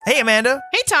Hey, Amanda.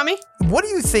 Hey, Tommy. What do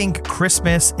you think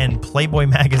Christmas and Playboy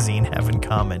magazine have in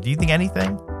common? Do you think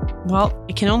anything? Well,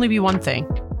 it can only be one thing,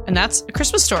 and that's A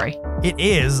Christmas Story. It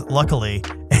is, luckily,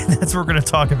 and that's what we're going to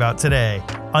talk about today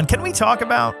on Can We Talk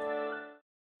About?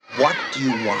 What do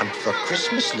you want for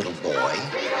Christmas, little boy?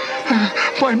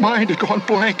 My mind had gone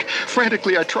blank.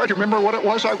 Frantically, I tried to remember what it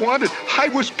was I wanted. I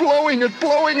was blowing it.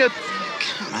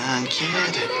 Come on,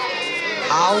 kid.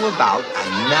 How about a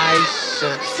nice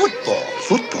football?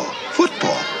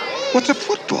 Football? What's a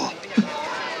football?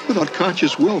 With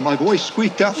unconscious will, my voice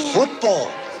squeaked out, Football.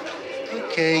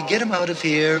 Okay, get him out of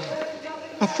here.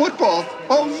 a football?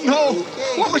 Oh, no.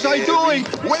 What was I doing?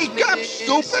 Wake up,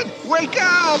 stupid. Wake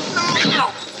up.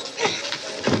 No.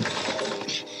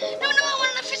 No, I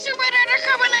want an officer right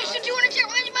undercover and I shoot you in a jet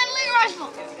with my rifle.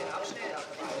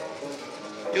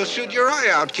 You'll shoot your eye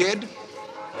out, kid.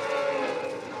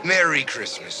 Merry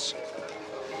Christmas.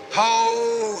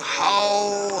 Ho,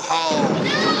 ho, ho.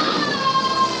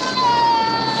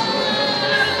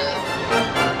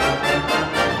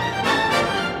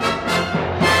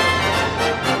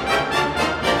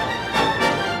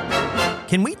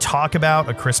 Can we talk about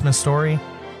A Christmas Story?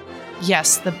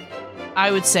 Yes,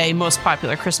 I would say, most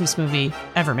popular Christmas movie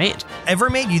ever made. Ever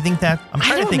made? You think that? I'm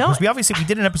trying to don't think, know. because we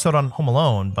did an episode on Home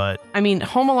Alone, but I mean,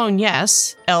 Home Alone,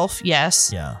 yes. Elf,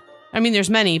 yes. yeah. I mean, there's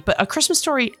many, but A Christmas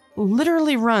Story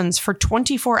literally runs for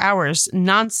 24 hours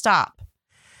nonstop.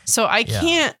 So I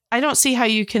don't see how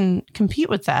you can compete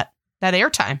with that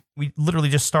airtime. We literally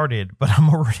just started, but I'm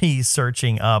already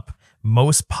searching up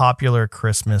most popular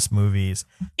Christmas movies.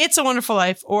 It's a Wonderful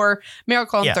Life or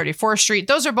Miracle on 34th Street.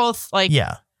 Those are both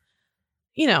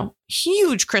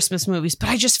huge Christmas movies, but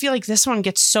I just feel like this one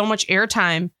gets so much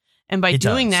airtime. And by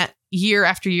doing that year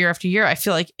after year after year, I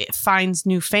feel like it finds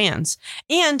new fans.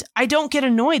 And I don't get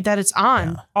annoyed that it's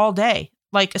on all day,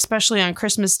 like especially on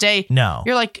Christmas Day. No.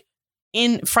 You're like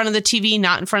in front of the TV,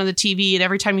 not in front of the TV. And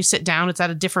every time you sit down, it's at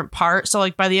a different part. So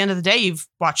like by the end of the day, you've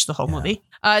watched the whole movie.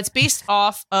 It's based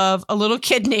off of a little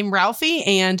kid named Ralphie,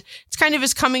 and it's kind of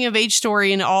his coming of age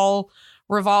story, and it all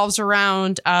revolves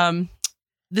around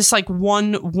this like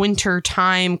one winter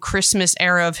time Christmas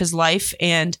era of his life.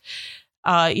 And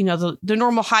the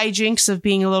normal hijinks of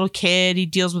being a little kid. He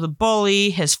deals with a bully.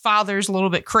 His father's a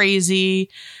little bit crazy,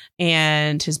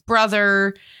 and his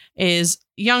brother is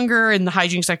younger, and the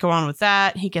hijinks that go on with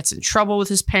that. He gets in trouble with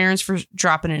his parents for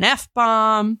dropping an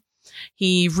F-bomb.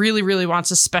 He really, really wants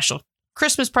a special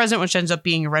Christmas present, which ends up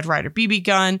being a Red Ryder BB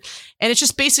gun. And it's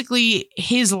just basically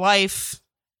his life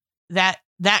that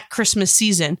Christmas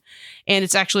season. And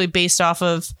it's actually based off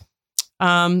of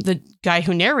the guy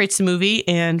who narrates the movie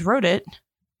and wrote it,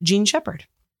 Gene Shepard.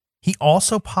 He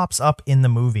also pops up in the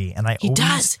movie, and he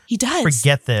does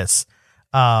forget this.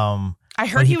 I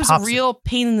heard he was a real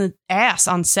pain in the ass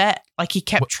on set. Like he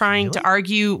kept trying to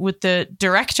argue with the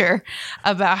director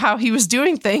about how he was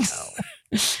doing things.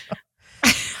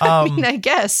 I mean, I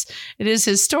guess it is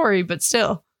his story, but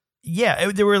still.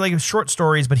 Yeah, there were like short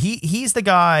stories, but he's the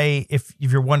guy, if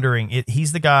you're wondering,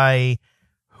 he's the guy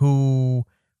who,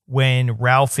 when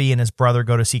Ralphie and his brother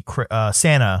go to see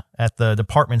Santa at the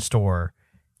department store,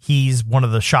 he's one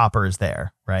of the shoppers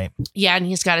there, right? Yeah, and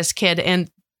he's got his kid.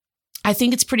 And I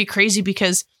think it's pretty crazy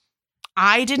because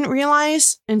I didn't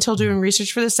realize until doing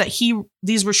research for this that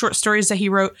these were short stories that he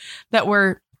wrote that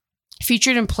were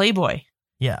featured in Playboy.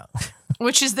 Yeah.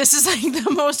 This is like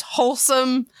the most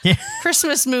wholesome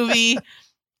Christmas movie.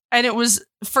 And it was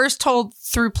first told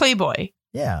through Playboy.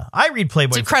 Yeah. I read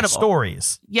Playboy for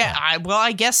stories. Yeah.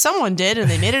 I guess someone did, and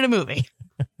they made it a movie.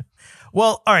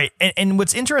 Well, all right. And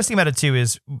what's interesting about it too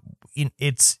is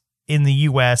it's in the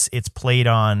US, it's played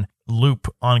on loop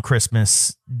on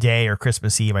Christmas Day or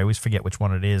Christmas Eve. I always forget which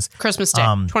one it is. Christmas Day,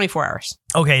 24 hours.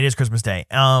 Okay, it is Christmas Day.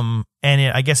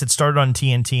 I guess it started on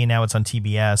TNT and now it's on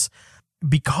TBS.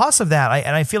 Because of that,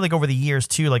 I feel like over the years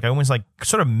too, like I almost like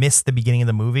sort of missed the beginning of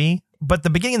the movie. But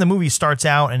the beginning of the movie starts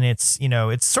out and it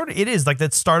is like the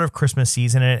start of Christmas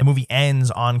season, and the movie ends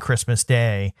on Christmas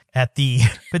Day at the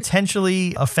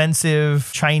potentially offensive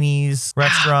Chinese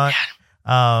restaurant.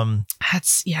 And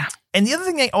the other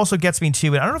thing that also gets me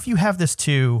too, and I don't know if you have this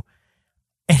too,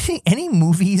 any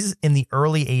movies in the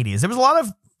early 80s. There was a lot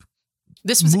of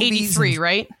This was 83,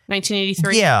 right?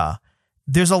 1983. Yeah.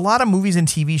 There's a lot of movies and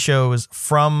TV shows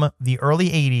from the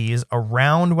early 80s,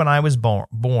 around when I was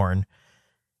born,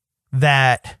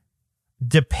 that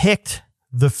depict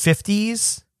the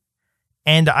 50s,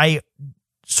 and I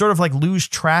sort of like lose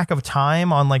track of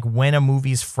time on like when a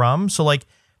movie's from. So like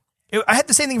I had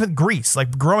the same thing with Grease.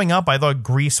 Like growing up, I thought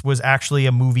Grease was actually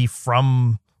a movie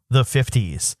from the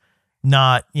 50s.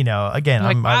 not, again,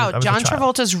 Like, I wow, was a John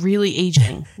child. Travolta's really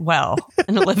aging well.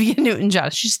 And Olivia Newton-John,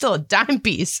 she's still a dime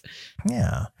piece.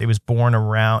 Yeah. The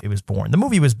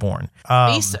movie was born.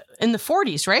 Based in the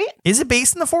 40s, right? Is it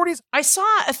based in the 40s? I saw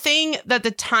a thing that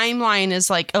the timeline is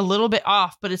like a little bit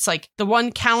off, but it's like the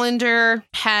one calendar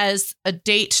has a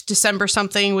date, December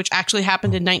something, which actually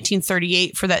happened in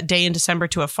 1938 for that day in December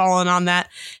to have fallen on that.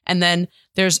 And then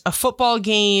there's a football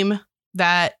game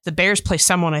that the Bears play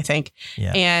someone, I think.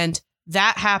 Yeah. And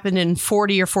that happened in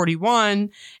 40 or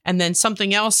 41. And then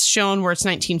something else shown where it's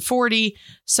 1940.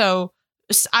 So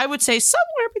I would say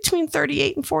somewhere between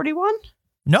 38 and 41.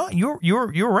 No,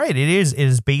 you're right. It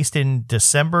is based in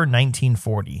December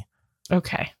 1940.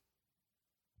 Okay.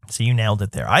 So you nailed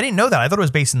it there. I didn't know that. I thought it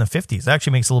was based in the 50s. That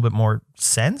actually makes a little bit more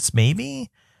sense, maybe.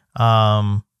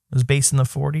 It was based in the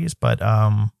 40s, but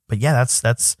yeah,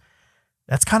 that's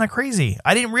kind of crazy.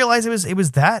 I didn't realize it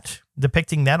was that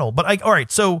depicting that old. But all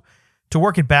right, so to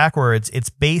work it backwards, it's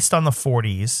based on the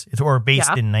 40s, or based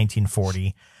in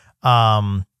 1940.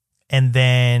 And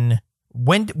then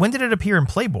when did it appear in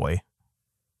Playboy?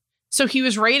 So he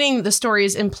was writing the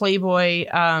stories in Playboy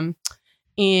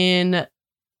in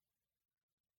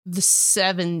the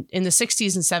 60s and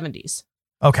 70s.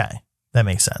 Okay, that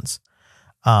makes sense.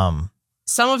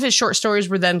 Some of his short stories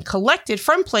were then collected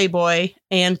from Playboy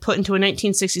and put into a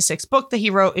 1966 book that he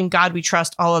wrote, In God We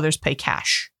Trust, All Others Pay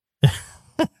Cash,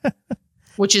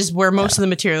 which is where most of the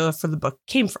material for the book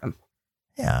came from.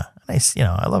 Yeah, nice.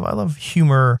 I love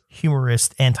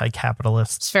humorist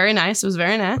anti-capitalists. It's very nice. It was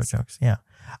very nice. Jokes. Yeah.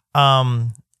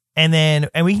 And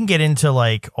we can get into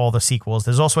like all the sequels.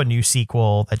 There's also a new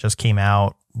sequel that just came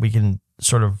out. We can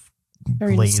sort of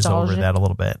Very glaze nostalgic. over that a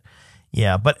little bit.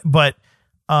 Yeah, but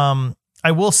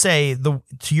I will say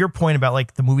to your point about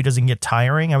like the movie doesn't get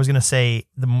tiring. I was gonna say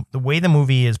the way the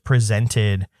movie is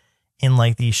presented in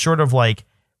like these sort of like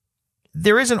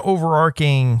there is an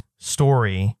overarching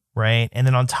story, right? And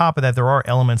then on top of that, there are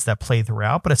elements that play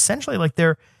throughout. But essentially, like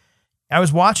I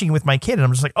was watching it with my kid, and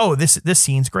I'm just like, oh, this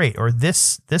scene's great, or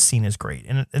this scene is great,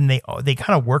 and they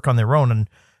kind of work on their own. And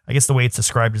I guess the way it's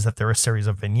described is that they're a series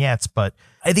of vignettes, but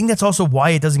I think that's also why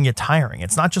it doesn't get tiring.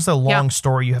 It's not just a long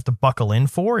story you have to buckle in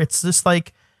for. It's just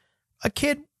like a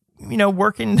kid,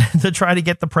 working to try to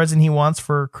get the present he wants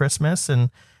for Christmas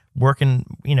and working,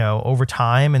 over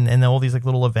time, and all these like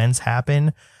little events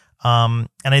happen. And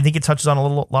I think it touches on a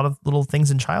lot of little things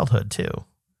in childhood too.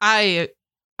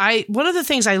 One of the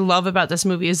things I love about this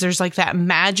movie is there's like that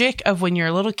magic of when you're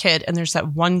a little kid and there's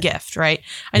that one gift, right?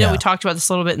 I know we talked about this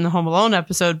a little bit in the Home Alone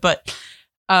episode, but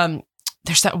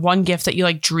there's that one gift that you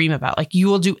like dream about. Like you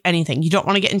will do anything. You don't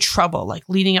want to get in trouble. Like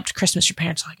leading up to Christmas, your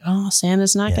parents are like, oh,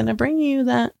 Santa's not going to bring you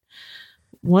that,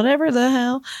 whatever the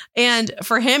hell. And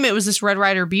for him, it was this Red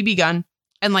Ryder BB gun.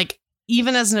 And like,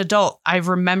 even as an adult, I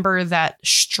remember that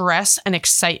stress and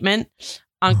excitement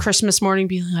on Christmas morning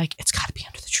being like, it's got to be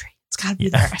under the tree. It's got to be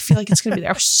there. I feel like it's going to be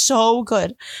there. I was so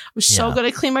good.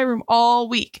 I cleaned my room all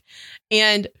week.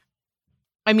 And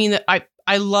I mean,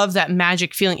 I love that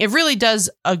magic feeling. It really does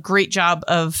a great job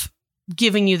of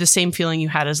giving you the same feeling you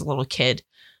had as a little kid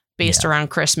based around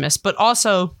Christmas. But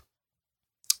also,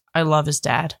 I love his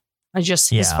dad.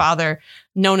 His father,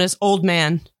 known as Old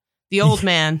Man. The Old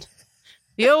Man.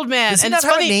 The Old Man. Does he not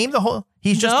have a name?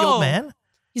 He's just the Old Man?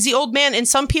 He's the Old Man. And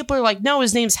some people are like, no,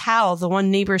 his name's Hal. The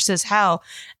one neighbor says Hal.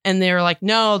 And they're like,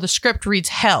 no, the script reads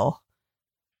Hell.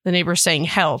 The neighbor's saying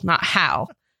Hell, not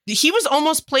Hal. He was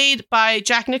almost played by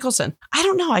Jack Nicholson. I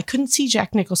don't know. I couldn't see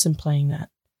Jack Nicholson playing that.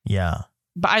 Yeah.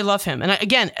 But I love him. And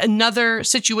again, another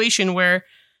situation where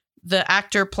the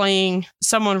actor playing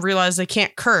someone realized they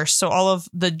can't curse. So all of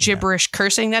the gibberish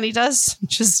cursing that he does,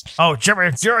 just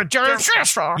gibberish.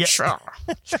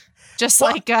 just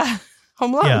like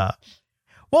Home Alone. Yeah.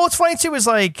 Well, what's funny too is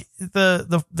like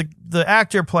the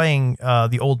actor playing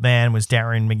the Old Man was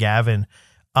Darren McGavin.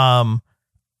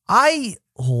 I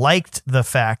liked the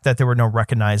fact that there were no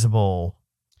recognizable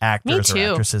actors or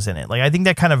actresses in it. Like, I think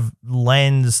that kind of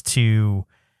lends to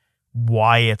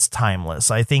why it's timeless.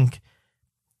 I think,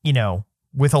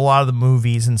 with a lot of the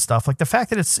movies and stuff, like the fact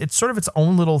that it's sort of its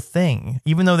own little thing,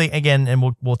 even though they, again,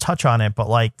 and we'll touch on it, but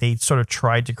like they sort of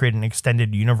tried to create an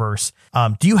extended universe.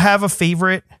 Do you have a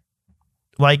favorite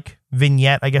like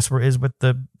vignette, I guess, what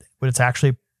it's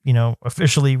actually,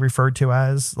 officially referred to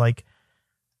as? Like,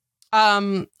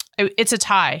 it's a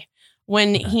tie.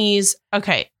 When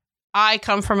I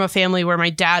come from a family where my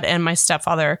dad and my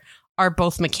stepfather are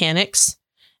both mechanics,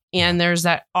 and there's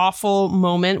that awful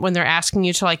moment when they're asking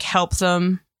you to like help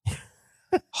them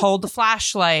hold the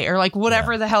flashlight or like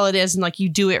whatever the hell it is, and like you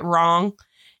do it wrong.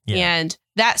 And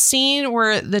that scene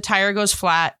where the tire goes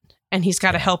flat and he's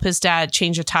got to help his dad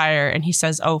change a tire, and he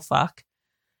says, "Oh fuck."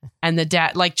 And the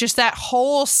dad, like, just that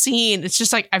whole scene, it's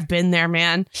just like, I've been there,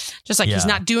 man. Just like, he's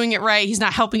not doing it right. He's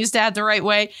not helping his dad the right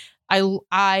way.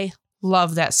 I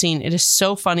love that scene. It is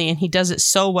so funny, and he does it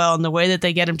so well. And the way that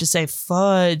they get him to say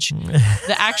fudge,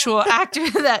 the actual actor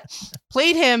that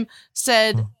played him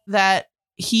said that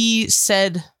he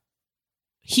said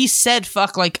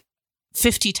fuck like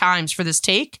 50 times for this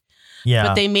take. Yeah.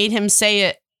 But they made him say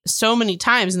it so many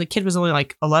times, and the kid was only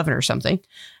like 11 or something.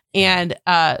 And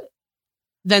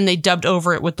then they dubbed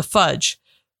over it with the fudge.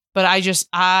 But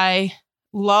I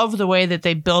love the way that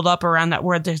they build up around that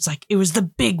word. It's like, it was the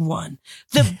big one,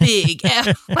 the big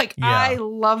F. Like, I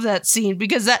love that scene,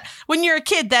 because that, when you're a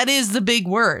kid, that is the big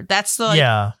word. That's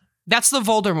the, that's the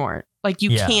Voldemort. Like,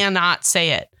 you cannot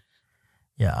say it.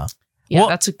 Yeah. Yeah. Well,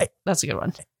 that's a good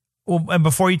one. Well, and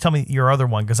before you tell me your other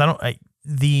one, because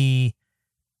the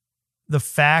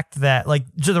fact that, like,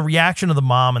 to the reaction of the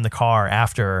mom in the car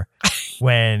after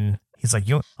when he's like,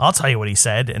 I'll tell you what he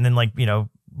said. And then, like,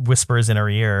 whispers in her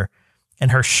ear,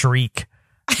 and her shriek,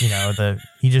 he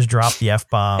just dropped the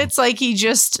F-bomb. It's like he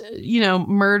just,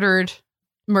 murdered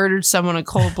someone in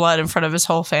cold blood in front of his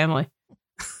whole family.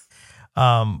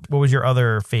 What was your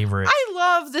other favorite? I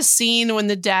love the scene when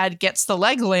the dad gets the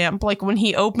leg lamp, like when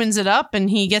he opens it up and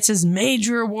he gets his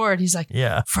major award. He's like,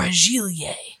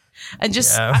 Fragile. And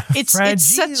just, it's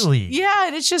such,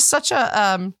 and it's just such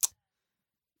a,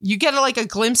 you get a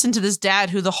glimpse into this dad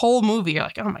who the whole movie, you're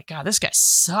like, oh my God, this guy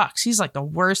sucks. He's like the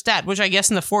worst dad, which I guess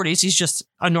in the 40s, he's just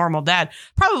a normal dad,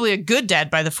 probably a good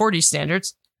dad by the 40s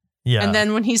standards. Yeah. And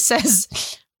then when he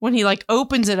says, when he like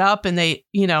opens it up and they,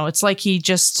 it's like he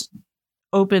just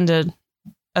opened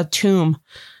a tomb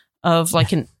of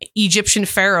like an Egyptian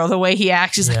pharaoh, the way he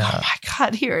acts, he's like, oh my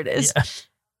God, here it is. Yeah.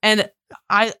 And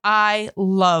I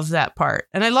love that part.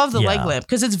 And I love the leg lamp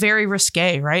because it's very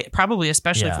risque, right? Probably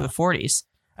especially for the 40s.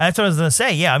 That's what I was going to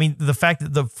say. Yeah. I mean, the fact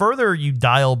that the further you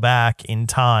dial back in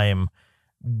time,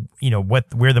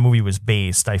 where the movie was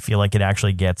based, I feel like it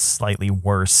actually gets slightly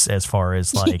worse as far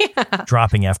as like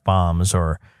dropping F-bombs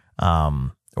or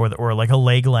like a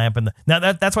leg lamp. And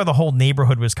now that's why the whole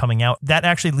neighborhood was coming out. That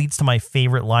actually leads to my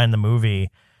favorite line in the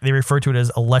movie. They refer to it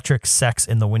as electric sex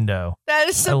in the window. That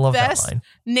is the best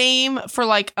name for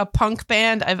like a punk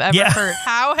band I've ever heard.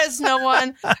 How has no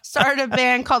one started a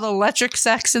band called Electric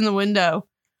Sex in the Window?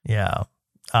 Yeah.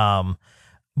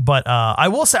 But I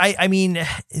will say, I mean,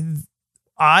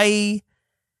 I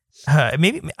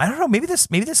don't know, maybe this,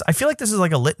 I feel like this is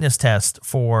like a litmus test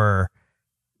for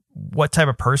what type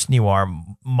of person you are.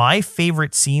 My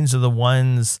favorite scenes are the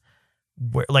ones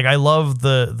where, like, I love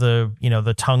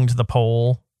the tongue to the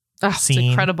pole scene. It's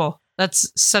incredible.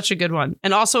 That's such a good one.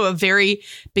 And also a very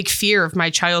big fear of my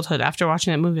childhood after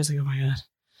watching that movie. I was like, oh my God.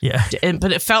 Yeah.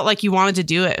 But it felt like you wanted to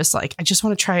do it. It's like, I just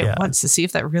want to try it once to see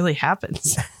if that really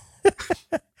happens.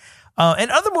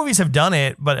 And other movies have done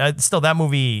it, but still that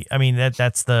movie, I mean,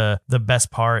 that's the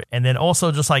best part. And then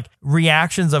also just like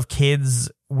reactions of kids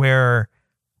where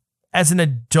as an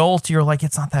adult, you're like,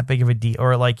 it's not that big of a deal.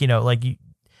 Or like,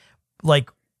 like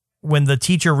when the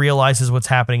teacher realizes what's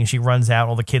happening and she runs out,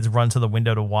 all the kids run to the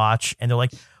window to watch and they're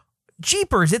like,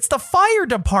 jeepers, it's the fire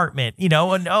department, and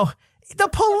the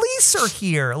police are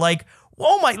here. Like,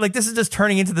 oh my, like this is just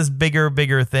turning into this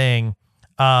bigger thing.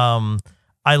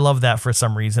 I love that for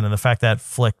some reason. And the fact that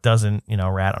Flick doesn't,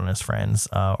 rat on his friends,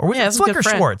 or was it Flick or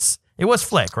Schwartz? It was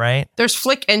Flick, right? There's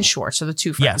Flick and Schwartz are the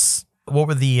two friends. Yes. What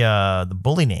were the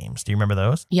bully names? Do you remember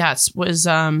those? Yeah, it was,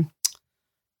 oh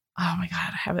my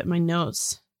God, I have it in my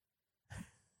notes.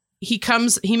 He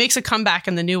makes a comeback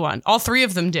in the new one. All three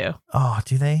of them do. Oh,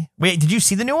 do they? Wait, did you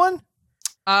see the new one?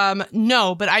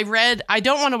 No, but I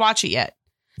don't want to watch it yet.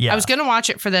 Yeah. I was going to watch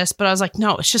it for this, but I was like,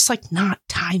 no, it's just like not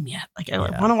time yet. Like I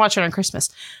want to watch it on Christmas,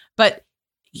 but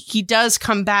he does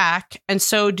come back. And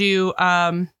so do,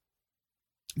 the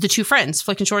two friends,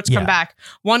 Flick and Schwartz, come back.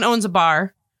 One owns a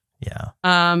bar. Yeah.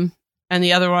 And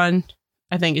the other one,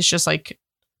 I think, is just like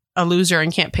a loser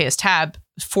and can't pay his tab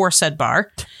for said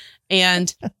bar.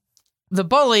 And the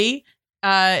bully,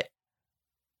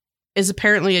 is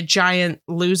apparently a giant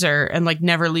loser and like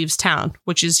never leaves town,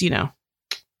 which is,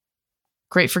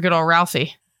 great for good old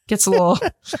Ralphie. Gets a little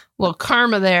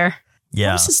karma there. Yeah.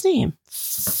 What was his name?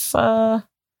 Farkus?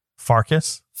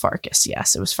 Farkus,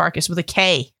 yes. It was Farkus with a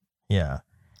K. Yeah.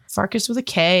 Farkus with a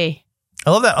K. I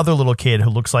love that other little kid who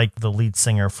looks like the lead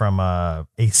singer from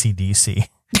AC/DC.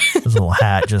 His little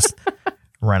hat just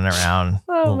running around.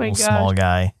 Oh my God. Small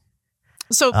guy.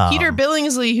 So Peter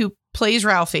Billingsley, who plays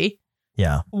Ralphie.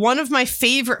 Yeah. One of my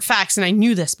favorite facts, and I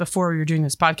knew this before we were doing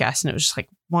this podcast, and it was just like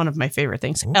one of my favorite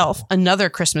things. Ooh. Elf, another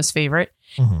Christmas favorite.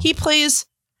 Mm-hmm. He plays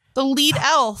the lead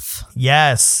elf.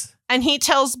 Yes. And he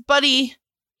tells Buddy,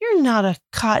 "You're not a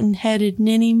cotton-headed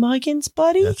ninny muggins,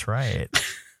 Buddy." That's right.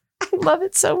 I love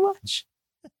it so much.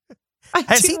 I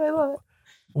love it.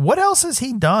 What else has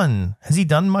he done? Has he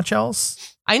done much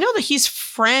else? I know that he's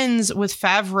friends with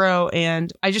Favreau,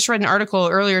 and I just read an article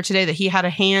earlier today that he had a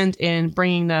hand in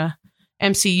bringing the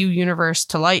MCU universe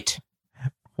to light.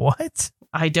 What?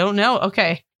 I don't know.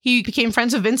 Okay. He became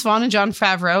friends with Vince Vaughn and Jon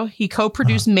Favreau. He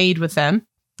co-produced Made with them.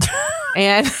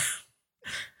 and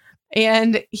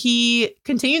he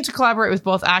continued to collaborate with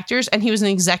both actors, and he was an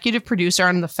executive producer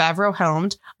on the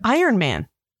Favreau-helmed Iron Man.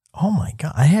 Oh my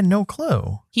God. I had no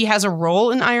clue. He has a role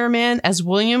in Iron Man as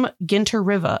William Ginter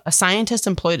Riva, a scientist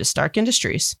employed at Stark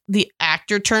Industries. The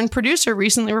actor turned producer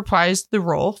recently reprised the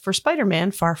role for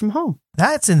Spider-Man Far From Home.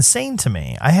 That's insane to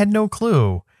me. I had no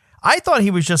clue. I thought he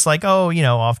was just like, oh,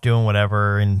 off doing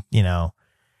whatever and, in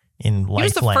Lifeland. He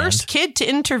was the first kid to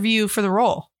interview for the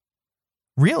role.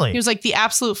 Really? He was like the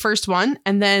absolute first one.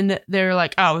 And then they're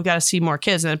like, oh, we've got to see more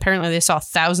kids. And apparently they saw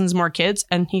thousands more kids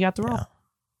and he got the role. Yeah.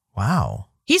 Wow.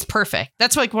 He's perfect.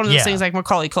 That's like one of those things like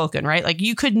Macaulay Culkin, right? Like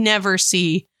you could never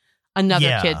see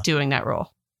another kid doing that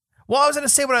role. Well, I was going to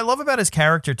say what I love about his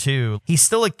character, too. He's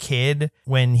still a kid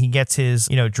when he gets his,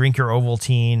 drink your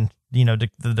Ovaltine, the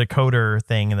decoder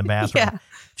thing in the bathroom. Yeah.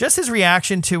 Just his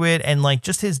reaction to it and like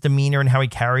just his demeanor and how he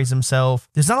carries himself.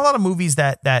 There's not a lot of movies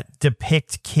that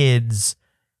depict kids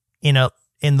in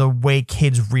the way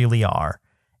kids really are.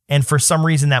 And for some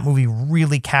reason, that movie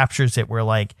really captures it where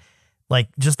like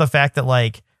just the fact that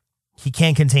like he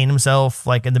can't contain himself,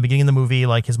 like in the beginning of the movie,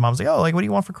 like his mom's like, oh, like, what do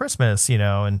you want for Christmas?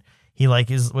 And he like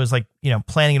was like,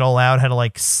 planning it all out, how to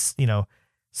like,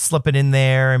 slip it in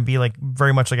there and be like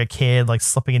very much like a kid, like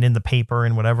slipping it in the paper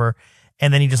and whatever.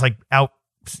 And then he just like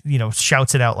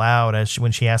shouts it out loud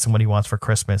when she asks him what he wants for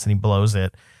Christmas and he blows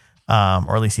it.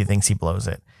 Or at least he thinks he blows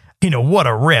it. What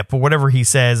a rip or whatever he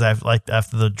says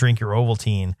after the drink your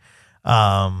Ovaltine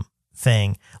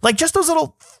thing. Like just those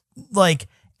little like,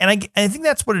 and I think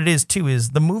that's what it is too,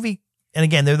 is the movie. And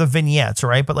again, they're the vignettes,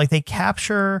 right? But like they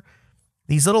capture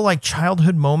these little like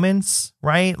childhood moments,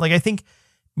 right? Like I think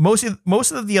most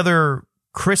of the other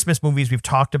Christmas movies we've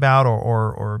talked about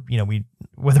or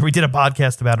whether we did a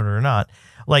podcast about it or not,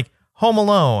 like Home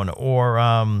Alone or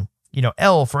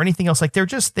Elf or anything else, like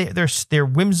they're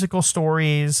whimsical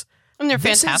stories and they're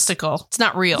fantastical. It's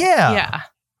not real. Yeah.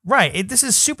 Right. This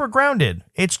is super grounded.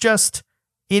 It's just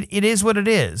it is what it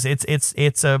is.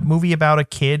 It's a movie about a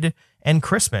kid and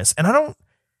Christmas. And I don't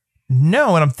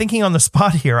know, and I'm thinking on the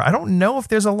spot here, I don't know if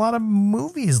there's a lot of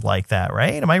movies like that,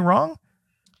 right? Am I wrong?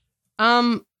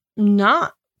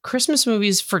 Not Christmas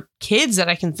movies for kids that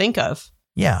I can think of.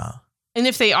 Yeah. And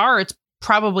if they are, it's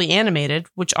probably animated,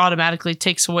 which automatically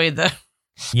takes away the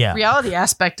reality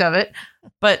aspect of it.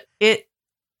 But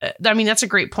that's a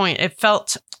great point. It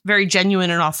felt very genuine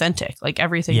and authentic. Like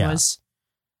everything was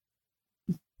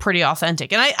pretty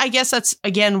authentic. And I guess that's,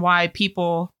 again, why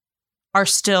people are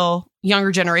still,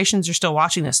 younger generations are still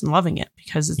watching this and loving it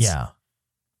because it's,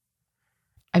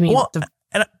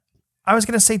 and I was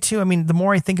going to say too, I mean, the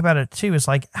more I think about it too, is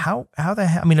like how the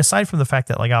hell, I mean, aside from the fact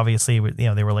that like, obviously,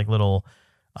 they were like little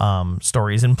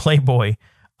stories in Playboy.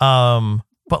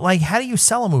 But like, how do you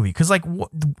sell a movie? Cause like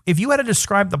if you had to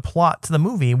describe the plot to the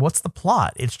movie, what's the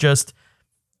plot? It's just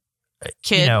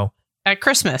kid at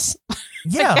Christmas.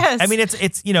 Yeah. I mean,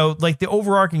 it's, like the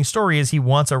overarching story is he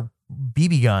wants a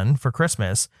BB gun for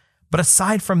Christmas. But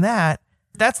aside from that,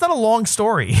 that's not a long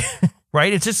story,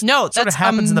 right? It's just sort of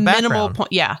happens in the background.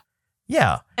 Yeah.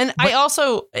 Yeah. And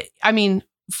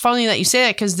funny that you say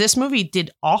that because this movie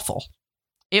did awful.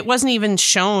 It wasn't even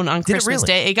shown on Christmas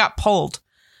Day. It got pulled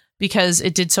because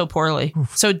it did so poorly.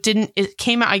 Oof. So it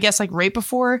came out, I guess, like right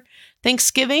before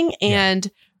Thanksgiving and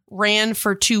ran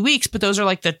for 2 weeks. But those are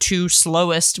like the 2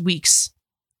 slowest weeks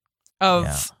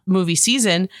of movie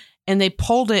season. And they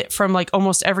pulled it from like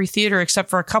almost every theater except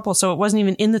for a couple. So it wasn't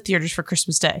even in the theaters for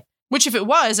Christmas Day, which if it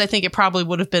was, I think it probably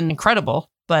would have been incredible.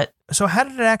 But so how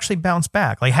did it actually bounce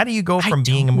back? Like, how do you go from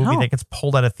being a movie that gets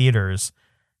pulled out of theaters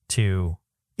to,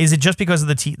 is it just because of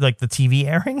the TV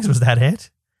airings? Was that it?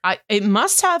 It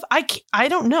must have. I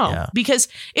don't know because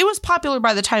it was popular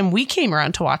by the time we came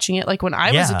around to watching it. Like when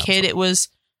I was a kid,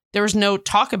 there was no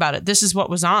talk about it. This is what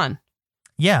was on.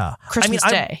 Yeah. Christmas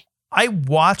Day. I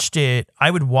watched it. I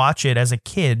would watch it as a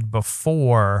kid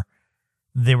before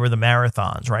there were the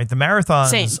marathons, right? The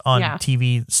marathons on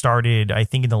TV started, I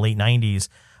think, in the late 90s.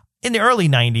 In the early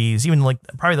 90s, even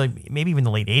maybe even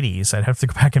the late 80s. I'd have to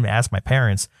go back and ask my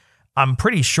parents. I'm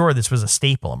pretty sure this was a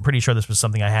staple. I'm pretty sure this was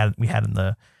something we had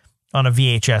on a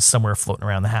VHS somewhere floating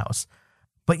around the house.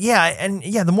 But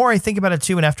the more I think about it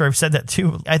too, and after I've said that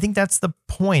too, I think that's the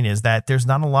point, is that there's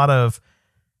not a lot of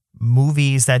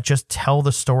movies that just tell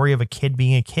the story of a kid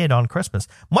being a kid on Christmas,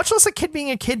 much less a kid being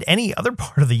a kid any other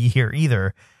part of the year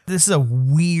either. This is a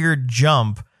weird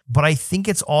jump, but I think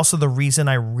it's also the reason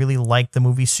I really liked the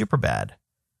movie Superbad,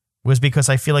 was because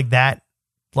I feel like that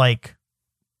like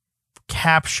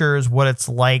captures what it's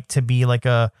like to be like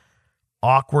a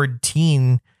awkward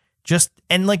teen.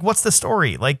 And like, what's the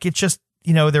story? Like, it's just,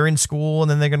 they're in school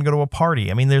and then they're going to go to a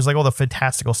party. I mean, there's like all the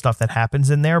fantastical stuff that happens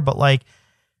in there, but like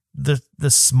the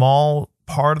small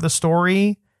part of the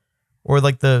story, or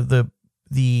like the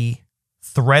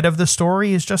thread of the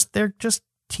story is just, they're just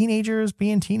teenagers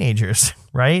being teenagers,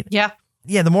 right? Yeah.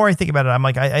 Yeah. The more I think about it, I'm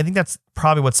like, I think that's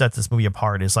probably what sets this movie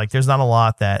apart, is like, there's not a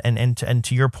lot that, and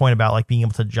to your point about like being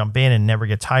able to jump in and never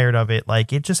get tired of it,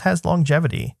 like it just has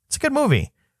longevity. It's a good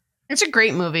movie. It's a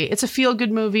great movie. It's a feel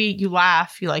good movie. You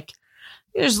laugh, you like,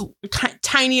 there's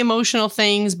tiny emotional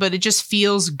things, but it just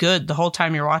feels good the whole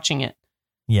time you're watching it.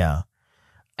 Yeah.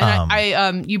 And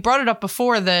I you brought it up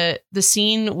before, the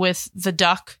scene with the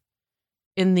duck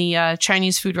in the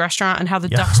Chinese food restaurant and how the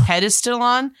duck's head is still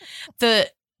on.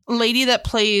 The lady that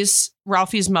plays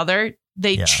Ralphie's mother,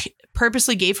 they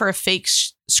purposely gave her a fake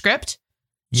script.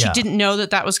 She didn't know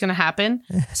that was going to happen.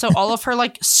 So all of her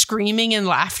like screaming and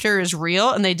laughter is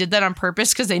real. And they did that on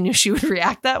purpose because they knew she would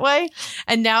react that way.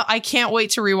 And now I can't wait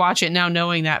to rewatch it now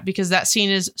knowing that, because that scene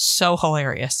is so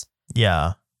hilarious.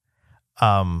 Yeah.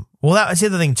 Well, that's the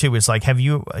other thing too, is like, I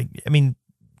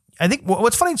think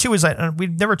what's funny too is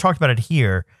we've never talked about it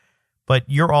here, but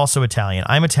you're also Italian.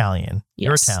 I'm Italian. Yes.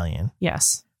 You're Italian.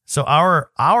 Yes. So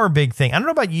our big thing, I don't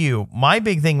know about you, my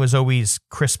big thing was always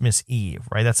Christmas Eve,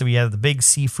 right? That's when we had the big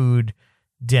seafood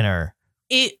dinner.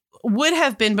 It would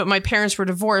have been, but my parents were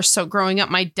divorced. So growing up,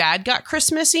 my dad got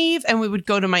Christmas Eve and we would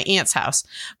go to my aunt's house.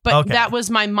 But that was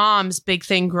my mom's big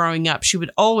thing growing up. She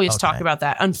would always talk about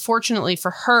that. Unfortunately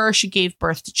for her, she gave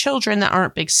birth to children that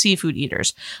aren't big seafood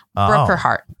eaters. Broke her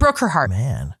heart.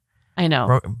 Man. I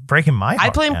know. Breaking my heart. I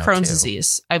blame Crohn's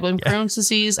disease. Crohn's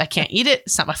disease. I can't eat it.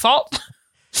 It's not my fault.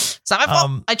 It's not my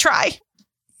fault. I try.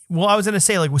 Well, I was going to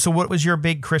say, like, so what was your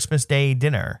big Christmas Day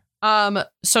dinner?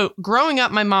 So growing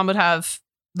up, my mom would have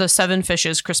the 7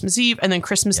 fishes Christmas Eve, and then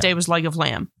Christmas Day was leg of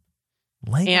lamb.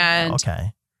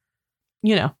 Okay.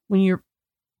 When you're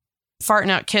farting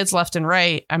out kids left and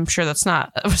right, I'm sure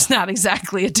that was not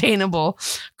exactly attainable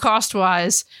cost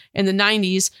wise in the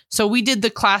 90s. So we did the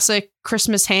classic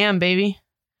Christmas ham, baby.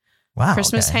 Wow.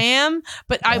 Christmas ham.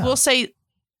 But I will say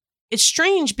it's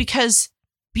strange because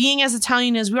being as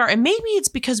Italian as we are, and maybe it's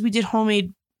because we did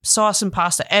homemade sauce and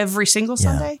pasta every single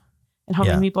Sunday. And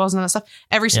homemade meatballs and all that stuff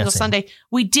every single Sunday.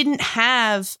 We didn't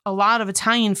have a lot of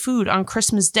Italian food on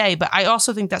Christmas Day, but I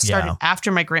also think that started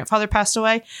after my grandfather passed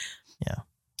away. Yeah.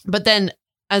 But then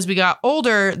as we got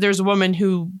older, there's a woman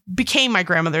who became my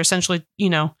grandmother, essentially,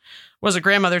 was a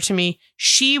grandmother to me.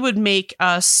 She would make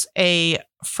us a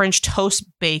French toast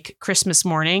bake Christmas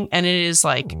morning. And it is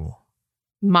like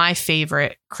my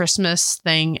favorite Christmas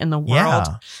thing in the world.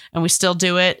 And we still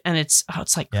do it. And it's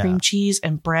like cream cheese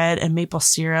and bread and maple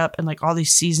syrup and like all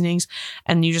these seasonings.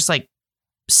 And you just like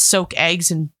soak eggs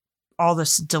and all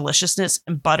this deliciousness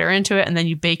and butter into it. And then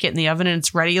you bake it in the oven and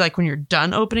it's ready. Like when you're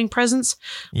done opening presents,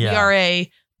 we are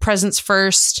a presents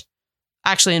first.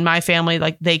 Actually, in my family,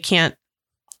 like they can't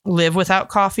live without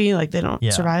coffee. Like they don't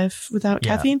survive without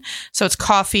caffeine. So it's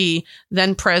coffee,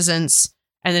 then presents.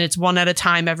 And then it's one at a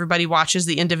time. Everybody watches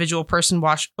the individual person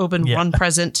open one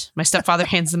present. My stepfather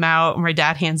hands them out. My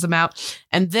dad hands them out.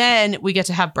 And then we get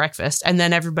to have breakfast. And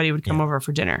then everybody would come over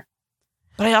for dinner.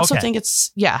 But I also think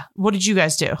it's, what did you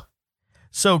guys do?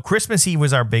 So Christmas Eve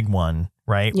was our big one,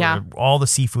 right? Yeah. All the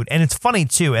seafood. And it's funny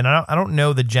too. And I don't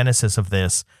know the genesis of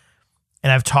this.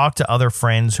 And I've talked to other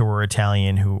friends who were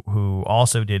Italian who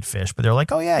also did fish. But they're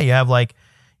like, oh yeah, you have like,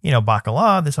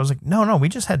 bacala. This. I was like, no, we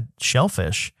just had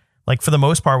shellfish. Like for the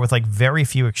most part, with like very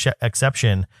few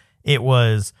exception, it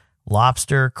was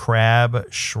lobster, crab,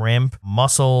 shrimp,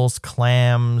 mussels,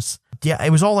 clams. Yeah, it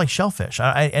was all like shellfish.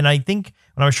 And I think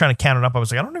when I was trying to count it up, I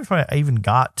was like, I don't know if I even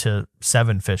got to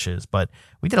 7 fishes, but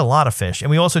we did a lot of fish.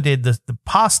 And we also did the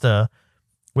pasta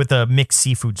with a mixed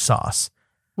seafood sauce,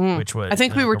 which was... I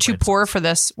think we were too poor for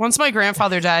this. Once my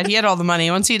grandfather died, he had all the money.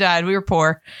 Once he died, we were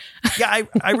poor. Yeah,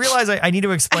 I realized I need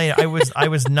to explain. I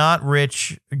was not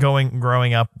rich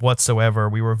growing up whatsoever.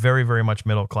 We were very, very much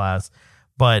middle class.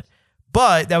 But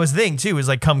that was the thing too, is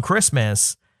like come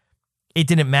Christmas, it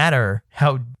didn't matter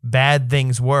how bad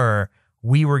things were.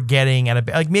 We were getting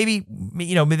maybe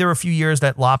there were a few years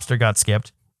that lobster got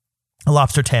skipped,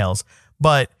 lobster tails,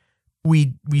 but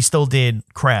we still did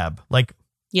crab. Like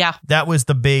Yeah. That was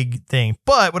the big thing.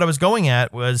 But what I was going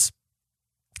at was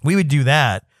we would do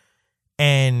that,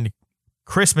 and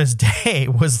Christmas Day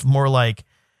was more like,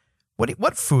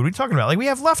 what food are we talking about? Like, we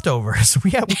have leftovers.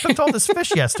 We cooked all this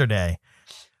fish yesterday.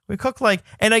 We cook like,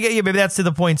 and I get maybe that's to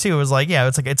the point too. It was like,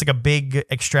 it's like a big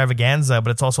extravaganza, but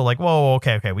it's also like, whoa,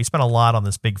 okay. We spent a lot on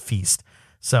this big feast.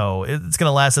 So it's going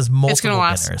to last us multiple It's going to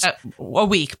last dinners. a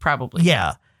week probably.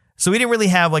 Yeah. So we didn't really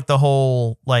have like the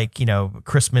whole like,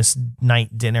 Christmas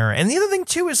night dinner. And the other thing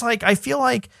too is like, I feel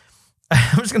like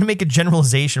I'm just going to make a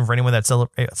generalization for anyone that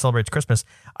celebrates Christmas.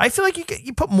 I feel like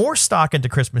you put more stock into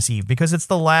Christmas Eve because it's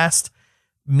the last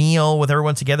meal with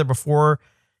everyone together before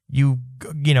you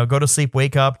go to sleep,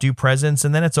 wake up, do presents,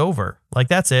 and then it's over. Like,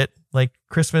 that's it. Like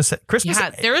Christmas. Yeah,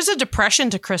 there is a depression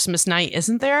to Christmas night,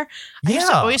 isn't there? I used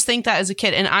to always think that as a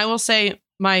kid. And I will say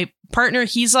my partner,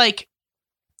 he's like,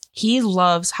 he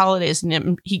loves holidays,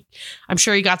 and I'm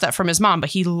sure he got that from his mom, but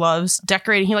he loves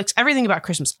decorating. He likes everything about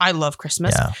Christmas. I love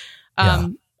Christmas. Yeah.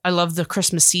 I love the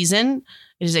Christmas season.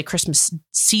 It is a Christmas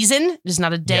season. It is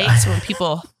not a day. Yeah. So when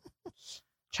people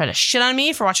try to shit on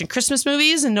me for watching Christmas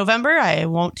movies in November, I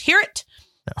won't hear it.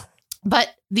 No.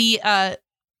 But the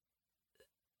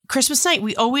Christmas night,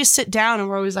 we always sit down and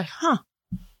we're always like,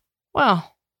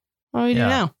 well, what do we do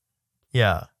now?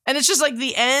 Yeah. And it's just like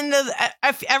the end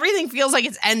of everything feels like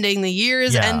it's ending. The year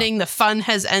is ending. The fun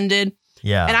has ended.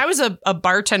 Yeah. And I was a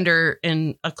bartender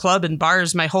in a club and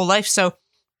bars my whole life. So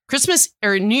Christmas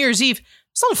or New Year's Eve,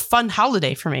 it's not a fun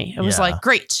holiday for me. It was like,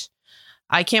 great.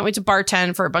 I can't wait to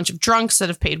bartend for a bunch of drunks that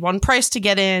have paid one price to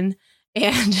get in,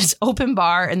 and it's open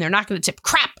bar and they're not going to tip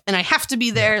crap. And I have to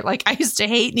be there. Yeah. Like, I used to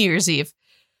hate New Year's Eve.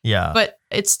 Yeah. But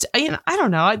it's, I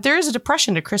don't know. There is a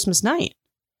depression to Christmas night.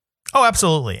 Oh,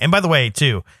 absolutely. And by the way,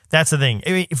 too, that's the thing.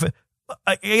 I mean,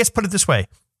 I guess put it this way.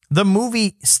 The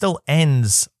movie still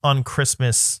ends on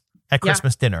Christmas at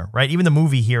Christmas dinner, right? Even the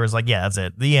movie here is like, that's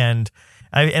it. The end.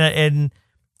 And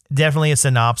definitely a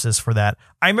synopsis for that.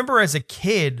 I remember as a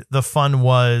kid, the fun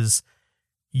was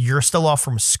you're still off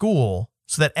from school.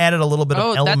 So that added a little bit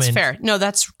of element. That's fair. No,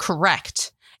 that's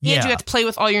correct. And you got to play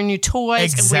with all your new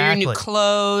toys and wear your new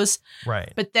clothes.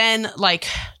 Right. But then like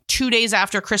 2 days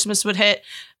after Christmas would hit,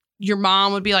 your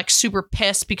mom would be like super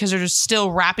pissed because there's still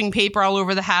wrapping paper all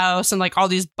over the house and like all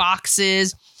these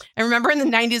boxes. And remember in the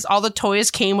 90s, all the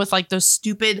toys came with like those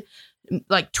stupid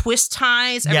like twist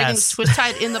ties. Everything was twist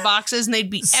tied in the boxes and they'd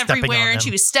be everywhere and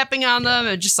she was stepping on them.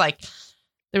 And just like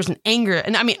there was an anger.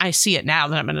 And I mean, I see it now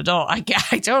that I'm an adult. I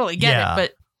totally get it.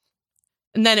 But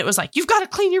and then it was like, you've got to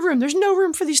clean your room. There's no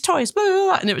room for these toys. Blah, blah,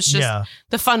 blah. And it was just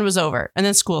the fun was over. And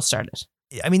then school started.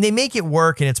 I mean, they make it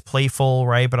work and it's playful,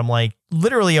 right? But I'm like,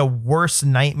 literally a worse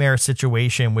nightmare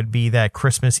situation would be that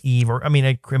Christmas Eve, or I mean,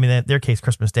 in their case,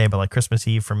 Christmas Day, but like Christmas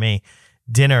Eve for me,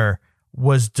 dinner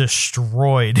was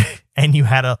destroyed. And you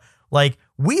had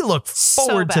we look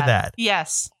forward to that.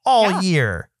 Yes. All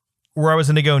year, where I was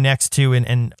going to go next to,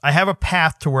 and I have a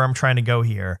path to where I'm trying to go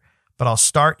here, but I'll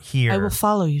start here. I will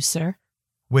follow you, sir.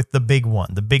 With the big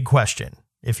one, the big question.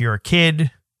 If you're a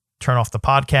kid, turn off the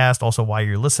podcast. Also, while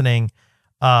you're listening.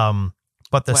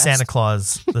 But the Santa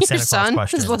Claus, Your son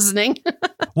question is listening.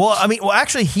 Well,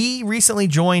 actually, he recently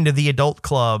joined the adult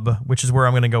club, which is where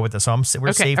I'm going to go with this. So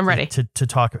we're safe I'm ready. to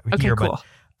talk here. Cool.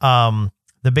 But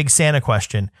the big Santa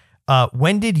question: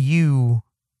 when did you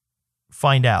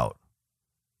find out?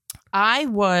 I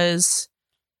was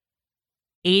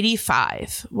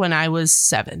 85 when I was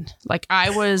 7. Like, I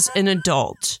was an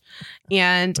adult,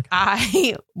 and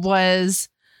I was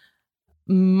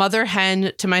mother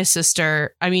hen to my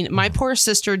sister. I mean, my poor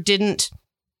sister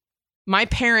my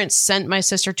parents sent my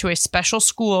sister to a special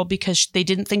school because they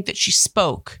didn't think that she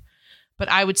spoke, but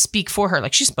I would speak for her.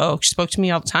 Like, she spoke to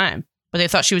me all the time, but they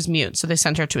thought she was mute. So they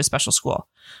sent her to a special school.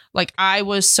 Like, I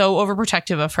was so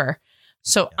overprotective of her.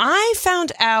 So I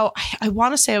found out, I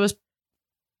want to say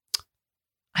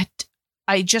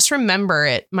I just remember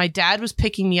it. My dad was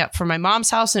picking me up from my mom's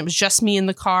house and it was just me in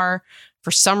the car for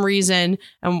some reason.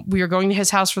 And we were going to his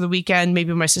house for the weekend.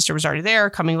 Maybe my sister was already there,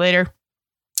 coming later.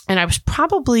 And I was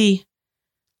probably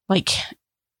like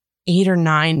 8 or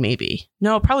 9, maybe.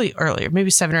 No, probably earlier,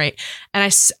 maybe 7 or 8. And I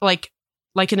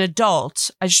like an adult,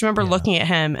 I just remember looking at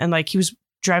him and like he was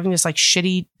driving this like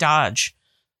shitty Dodge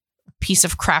piece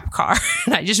of crap car.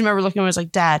 And I just remember looking at him and I was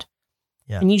like, Dad,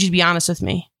 I need you to be honest with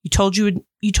me. You told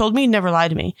me you'd never lie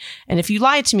to me. And if you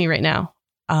lied to me right now,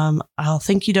 I'll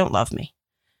think you don't love me.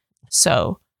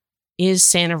 So is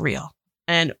Santa real?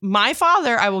 And my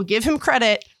father, I will give him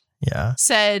credit,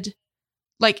 said,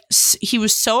 like, he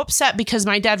was so upset because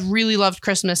my dad really loved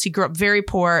Christmas. He grew up very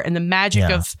poor and the magic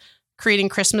of creating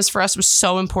Christmas for us was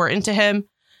so important to him.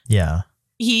 Yeah.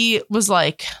 He was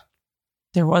like,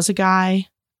 there was a guy.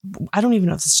 I don't even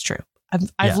know if this is true.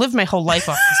 I've lived my whole life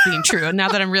off this being true. And now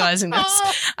that I'm realizing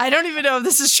this, I don't even know if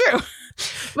this is true.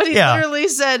 But he literally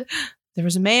said there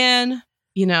was a man,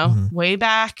 way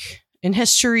back in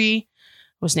history,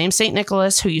 was named St.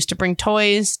 Nicholas, who used to bring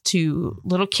toys to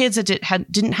little kids that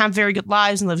didn't have very good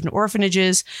lives and lived in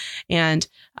orphanages. And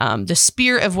the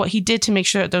spirit of what he did to make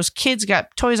sure that those kids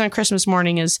got toys on Christmas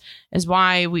morning is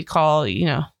why we call,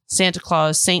 Santa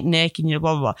Claus, Saint Nick, and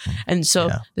blah, blah, blah. And so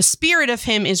the spirit of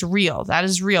him is real. That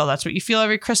is real. That's what you feel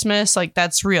every Christmas. Like,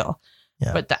 that's real.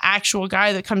 Yeah. But the actual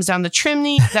guy that comes down the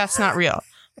chimney, that's not real.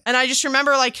 And I just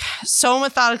remember like so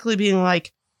methodically being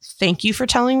like, thank you for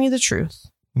telling me the truth.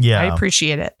 Yeah. I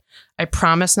appreciate it. I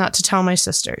promise not to tell my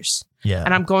sisters. Yeah.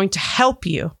 And I'm going to help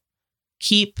you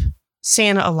keep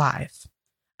Santa alive.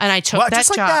 And I took that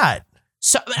just job. Like that.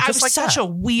 So I was like such a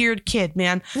weird kid,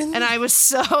 man. And I was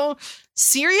so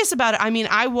serious about it. I mean,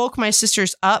 I woke my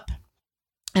sisters up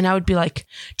and I would be like,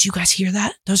 do you guys hear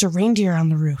that? Those are reindeer on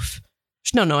the roof.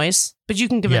 There's no noise, but you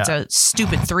can convince a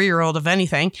stupid 3-year-old of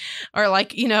anything. Or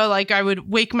like, I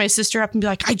would wake my sister up and be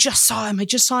like, I just saw him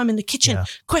in the kitchen. Yeah.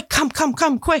 Quick, come,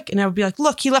 quick. And I would be like,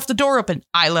 look, he left the door open.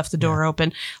 I left the door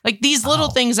open. Like these little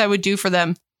things I would do for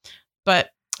them. But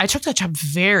I took that job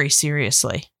very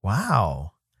seriously.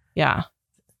 Wow. Yeah.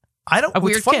 A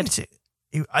weird kid.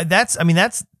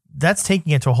 That's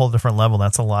taking it to a whole different level.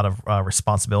 That's a lot of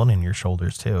responsibility on your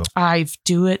shoulders too. I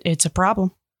do it. It's a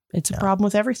problem. It's a problem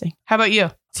with everything. How about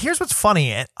you? Here's what's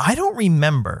funny. I don't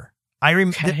remember.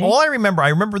 All I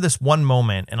remember this one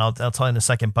moment, and I'll tell you in a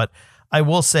second, but I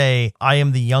will say I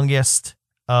am the youngest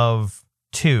of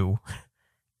 2,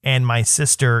 and my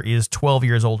sister is 12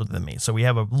 years older than me. So we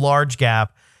have a large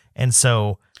gap. And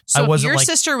so I wasn't if your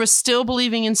sister was still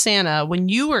believing in Santa when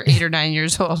you were 8 or 9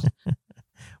 years old,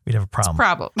 we'd have a problem.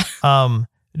 It's a problem.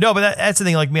 No, but that's the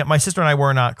thing. Like my sister and I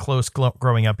were not close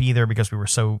growing up either because we were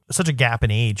such a gap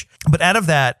in age. But out of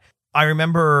that, I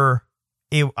remember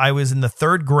I was in the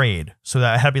 3rd grade, so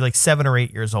that I had to be like 7 or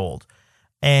 8 years old,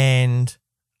 and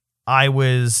it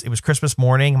was Christmas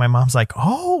morning. My mom's like,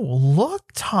 "Oh,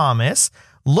 look, Thomas!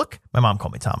 Look!" My mom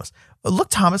called me Thomas. Look,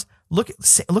 Thomas! Look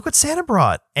what Santa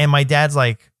brought. And my dad's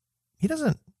like, he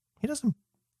doesn't.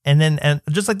 And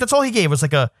just like that's all he gave was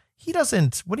like he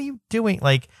doesn't. What are you doing?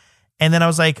 Like. And then I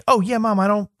was like, oh, yeah, Mom, I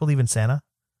don't believe in Santa.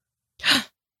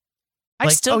 I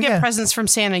still get presents from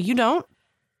Santa. You don't?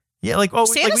 Yeah,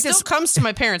 Santa still comes to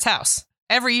my parents' house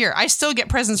every year. I still get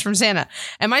presents from Santa.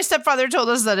 And my stepfather told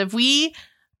us that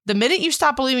the minute you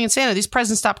stop believing in Santa, these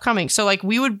presents stop coming. So like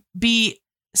we would be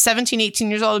 17,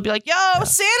 18 years old and be like, yo,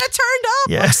 Santa turned up.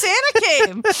 Yeah. Look, Santa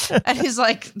came. And he's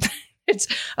like, it's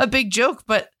a big joke,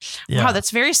 but wow, that's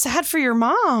very sad for your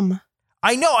mom.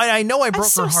 I know I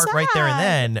broke her heart right there and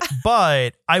then,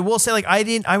 but I will say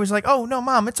I was like, oh no,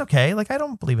 Mom, it's okay. Like, I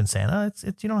don't believe in Santa.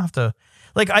 It's you don't have to,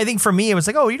 like, I think for me, it was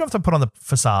like, oh, you don't have to put on the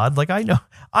facade. Like,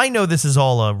 I know this is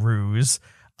all a ruse.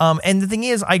 And the thing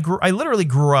is, I literally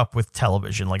grew up with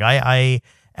television. Like I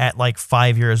at like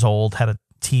 5 years old had a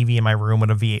TV in my room with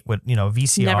a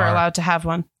VCR. Never allowed to have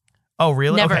one. Oh,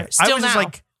 really? Never. Okay. Still I was now. just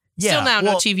like, Still now,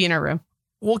 no TV in our room.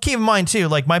 Well, keep in mind, too,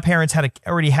 like my parents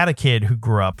already had a kid who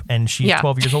grew up and she's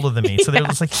 12 years older than me. So they were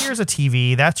just like, here's a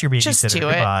TV. That's your babysitter. Just do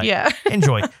Goodbye. it. Yeah.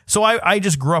 Enjoy. So I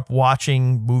just grew up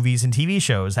watching movies and TV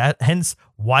shows. Hence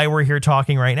why we're here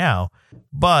talking right now.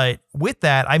 But with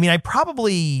that, I mean,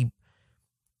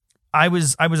 I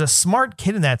was a smart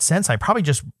kid in that sense. I probably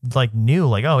just like knew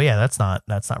like, oh, yeah, that's not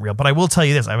real. But I will tell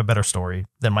you this. I have a better story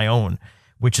than my own,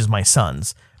 which is my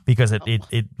son's, because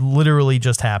it literally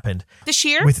just happened. This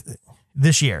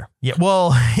year. Yeah.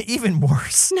 Well, even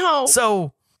worse. No.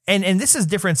 So, and this is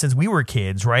different since we were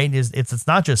kids, right? It's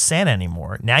not just Santa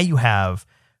anymore. Now you have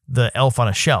the elf on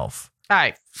a shelf.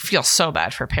 I feel so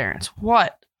bad for parents.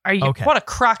 What are you? Okay. What a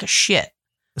crock of shit.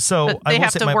 So they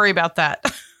have to worry about that.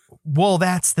 Well,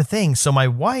 that's the thing. So my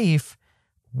wife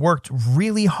worked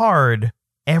really hard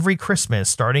every Christmas,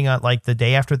 starting on like the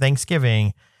day after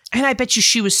Thanksgiving. And I bet you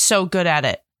she was so good at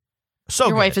it. So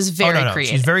your wife is very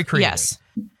creative. She's very creative. Yes.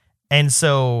 And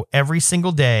so every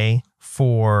single day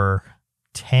for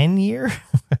 10 years,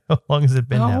 how long has it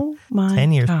been now? Oh my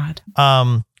 10 years.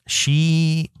 God.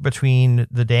 She, between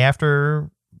the day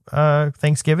after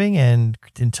Thanksgiving and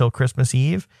until Christmas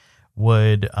Eve,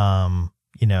 would,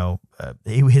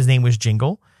 his name was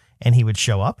Jingle, and he would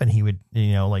show up and he would,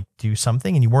 like do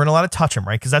something, and you weren't allowed to touch him,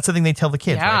 right? Because that's the thing they tell the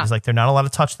kids, right? It's like they're not allowed to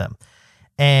touch them.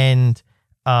 And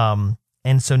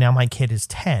so now my kid is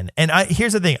 10. And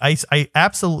here's the thing. I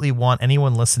absolutely want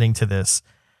anyone listening to this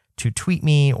to tweet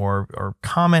me or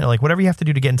comment, or like whatever you have to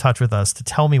do to get in touch with us to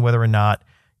tell me whether or not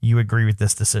you agree with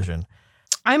this decision.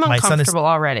 I'm uncomfortable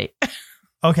already.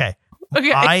 Okay.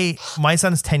 Okay. My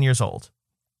son's 10 years old.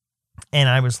 And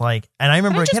I was like, and I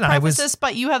remember Can I just again, I was preface this,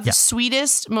 but you have the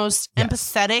sweetest, most Yes.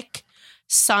 empathetic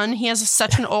son. He has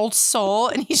such an old soul,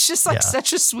 and he's just like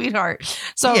such a sweetheart.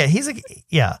 So yeah, he's like,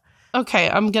 yeah. okay,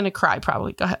 I'm gonna cry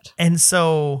probably. Go ahead. And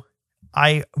so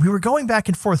we were going back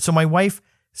and forth. So my wife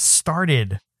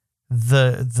started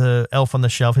the Elf on the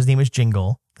Shelf. His name was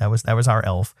Jingle. That was our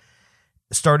elf.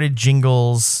 Started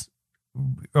Jingle's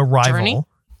arrival Journey?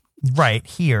 right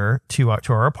here to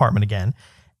our apartment again.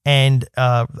 And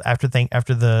after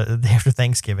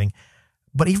Thanksgiving,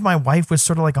 but even my wife was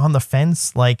sort of like on the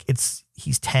fence, like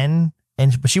he's 10,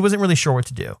 but she wasn't really sure what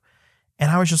to do. And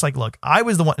I was just like, look, I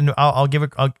was the one. And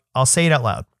I'll say it out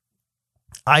loud.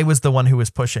 I was the one who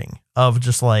was pushing of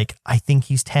just like, I think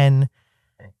he's 10.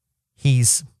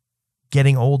 He's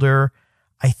getting older.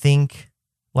 I think,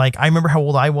 like, I remember how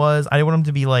old I was. I didn't want him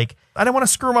to be like, I didn't want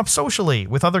to screw him up socially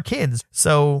with other kids.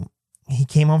 So he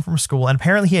came home from school, and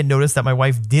apparently he had noticed that my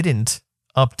wife didn't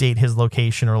update his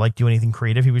location or like do anything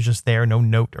creative. He was just there, no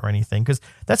note or anything. Because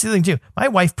that's the thing too. My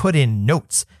wife put in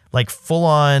notes, like full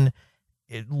on,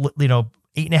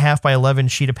 8.5 by 11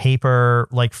 sheet of paper,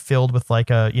 like filled with like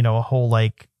a whole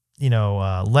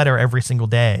letter every single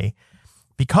day.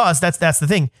 Because that's the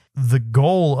thing. The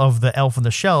goal of the Elf on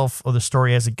the Shelf, or the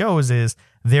story as it goes, is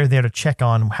they're there to check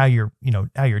on how you're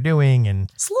doing,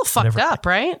 and It's a little fucked up,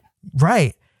 right?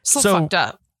 Right. It's a little fucked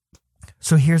up.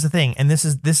 So here's the thing, and this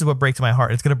is what breaks my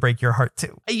heart. It's gonna break your heart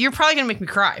too. You're probably gonna make me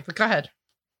cry, but go ahead.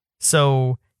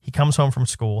 So he comes home from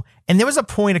school, and there was a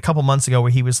point a couple months ago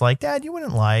where he was like, "Dad, you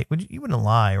wouldn't lie,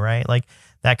 right?" Like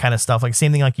that kind of stuff, like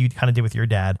same thing like you kind of did with your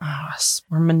dad. Oh,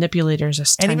 we're manipulators,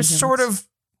 and he was sort of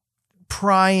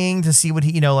prying to see what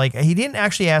he didn't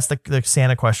actually ask the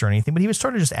Santa question or anything, but he was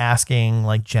sort of just asking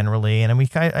like generally. And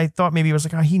I thought maybe it was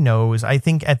like, oh, he knows. I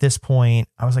think at this point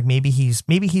I was like, maybe he's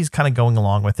kind of going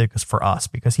along with it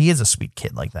because he is a sweet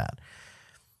kid like that.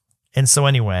 And so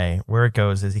anyway, where it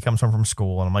goes is he comes home from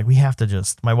school, and I'm like, we have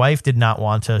to my wife did not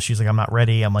want to. She's like, I'm not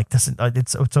ready. I'm like,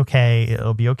 it's okay.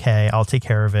 It'll be okay. I'll take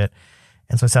care of it.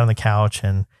 And so I sat on the couch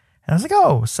and I was like,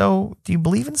 oh, so do you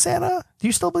believe in Santa? Do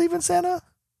you still believe in Santa?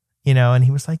 And he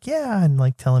was like, yeah, and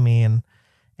like telling me, and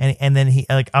then he,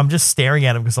 like, I'm just staring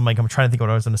at him because I'm like, I'm trying to think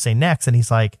what I was going to say next. And he's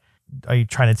like, are you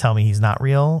trying to tell me he's not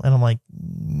real? And I'm like,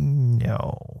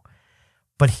 no.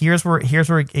 But here's where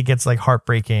it gets like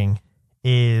heartbreaking.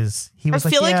 Is he was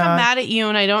I feel like yeah. I'm mad at you,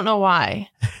 and I don't know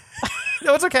why.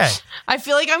 No, it's okay. I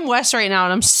feel like I'm Wes right now,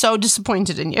 and I'm so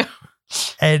disappointed in you.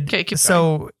 And okay, keep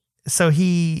so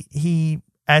he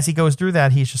as he goes through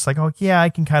that, he's just like, oh yeah, I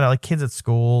can kind of like kids at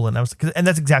school. And and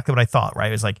that's exactly what I thought, right?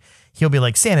 It was like, he'll be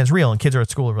like, Santa's real, and kids are at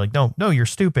school. We're like, no, you're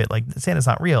stupid. Like, Santa's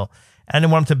not real. And I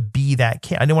didn't want him to be that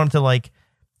kid. I didn't want him to like,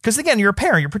 because again, you're a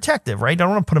parent, you're protective, right? I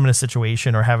don't want to put him in a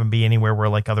situation or have him be anywhere where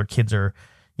like other kids are,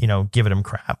 giving him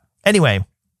crap. Anyway,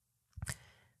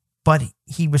 but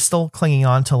he was still clinging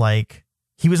on to like,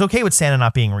 he was okay with Santa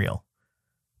not being real,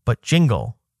 but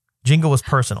Jingle was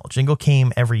personal. Jingle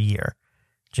came every year.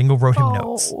 Jingle wrote him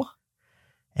notes,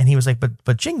 and he was like,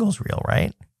 but Jingle's real,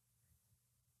 right?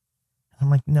 I'm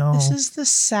like, no. This is the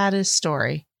saddest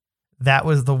story. That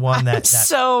was the one that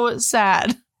so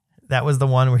sad. That was the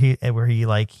one where he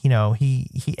like, he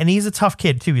and he's a tough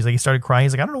kid too. He's like, he started crying.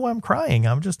 He's like, I don't know why I'm crying.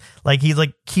 I'm just like, he's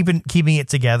like keeping it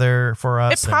together for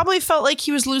us. It probably felt like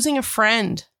he was losing a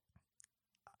friend.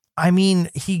 I mean,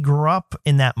 he grew up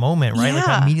in that moment, right? Yeah.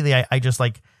 Like immediately I just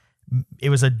like, it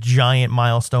was a giant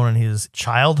milestone in his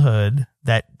childhood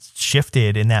that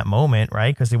shifted in that moment,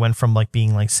 right? Because he went from like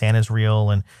being like Santa's real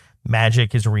and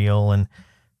magic is real, and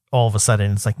all of a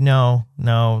sudden it's like, no.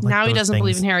 Like now he doesn't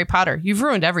believe in Harry Potter. You've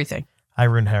ruined everything. I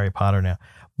ruined Harry Potter now.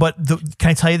 But can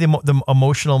I tell you the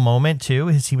emotional moment too?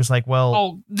 Is he was like, well,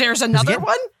 oh, there's another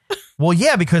one. Well,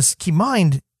 yeah, because keep in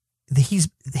mind, he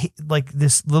like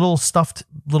this little stuffed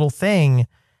little thing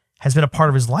has been a part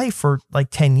of his life for like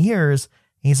 10 years.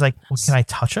 He's like, well, can I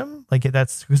touch him? Like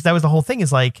that's because that was the whole thing,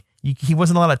 is like, he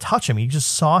wasn't allowed to touch him. You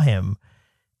just saw him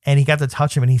and he got to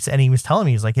touch him. And he was telling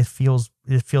me, he's like, it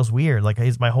feels weird. Like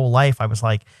my whole life I was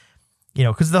like,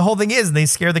 because the whole thing is they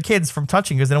scare the kids from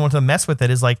touching because they don't want to mess with it.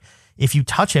 Is like, if you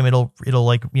touch him, it'll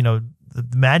like, the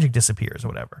magic disappears or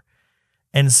whatever.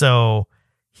 And so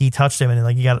he touched him and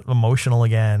like he got emotional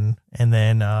again. And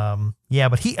then,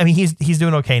 but he's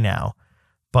doing okay now,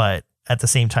 but at the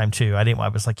same time too, I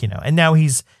was like, and now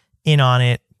he's in on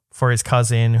it for his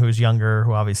cousin who's younger,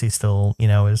 who obviously still,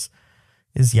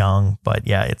 is young, but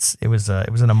yeah, it was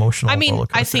an emotional roller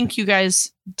coaster. I think you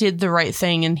guys did the right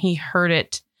thing, and he heard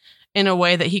it in a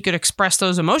way that he could express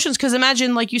those emotions. Because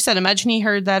imagine, like you said, imagine he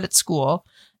heard that at school.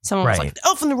 Someone was like, the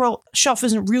elf on the shelf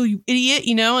isn't real, you idiot,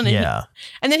 you know? And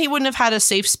then he wouldn't have had a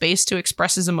safe space to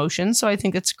express his emotions. So I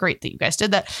think it's great that you guys did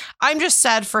that. I'm just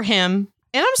sad for him.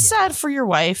 And I'm sad for your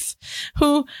wife,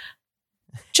 who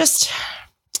just,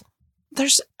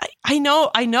 I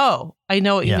know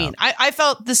what you mean. I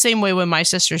felt the same way when my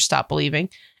sisters stopped believing.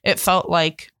 It felt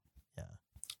like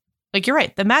you're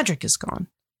right. The magic is gone.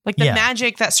 Like the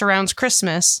magic that surrounds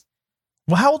Christmas.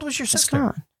 Well, how old was your sister?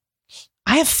 Gone.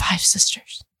 I have 5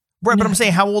 sisters. Right, but I'm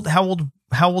saying how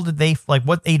old did they, like,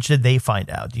 what age did they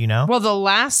find out? Do you know? Well, the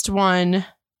last one,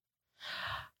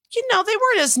 you know, they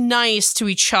weren't as nice to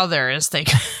each other as they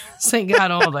got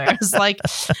older. It's like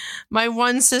my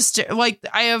one sister, like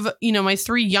I have, you know, my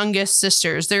 3 youngest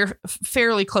sisters, they're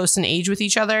fairly close in age with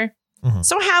each other. Mm-hmm.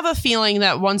 So I have a feeling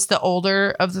that once the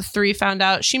older of the 3 found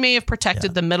out, she may have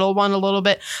protected the middle one a little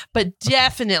bit, but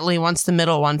definitely once the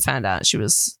middle one found out, she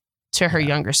was to her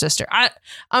younger sister. I'm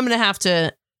going to have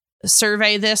to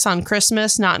survey this on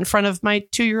Christmas, not in front of my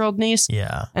 2-year-old niece,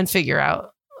 and figure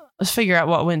out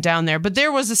what went down there. But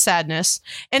there was a sadness,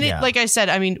 and it, like I said,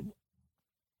 I mean,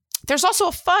 there's also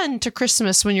a fun to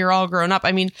Christmas when you're all grown up.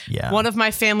 I mean, one of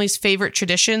my family's favorite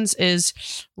traditions is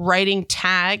writing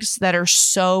tags that are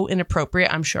so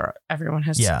inappropriate. I'm sure everyone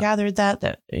has gathered that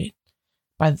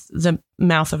by the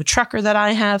mouth of a trucker that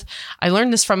I have. I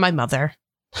learned this from my mother.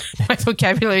 My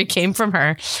vocabulary came from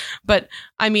her. But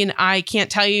I mean, I can't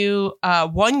tell you,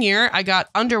 one year I got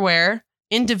underwear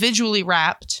individually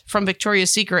wrapped from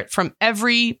Victoria's Secret from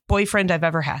every boyfriend I've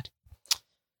ever had.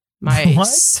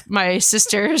 My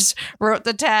sisters wrote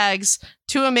the tags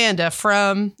to Amanda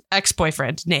from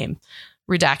ex-boyfriend name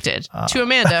redacted, to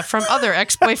Amanda from other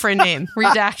ex-boyfriend name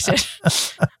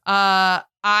redacted.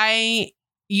 I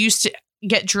used to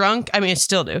get drunk. I mean, I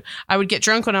still do. I would get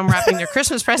drunk when I'm wrapping their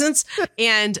Christmas presents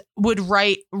and would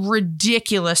write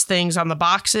ridiculous things on the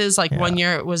boxes. Like one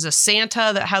year it was a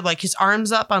Santa that had like his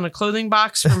arms up on a clothing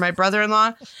box for my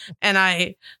brother-in-law. And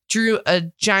I drew a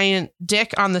giant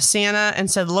dick on the Santa and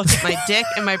said, "Look at my dick."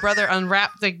 And my brother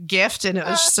unwrapped the gift and it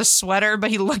was just a sweater, but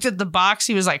he looked at the box.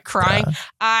 He was like crying.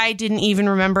 I didn't even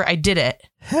remember I did it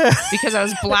because I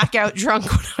was blackout drunk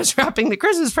when I was wrapping the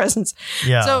Christmas presents.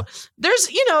 Yeah. So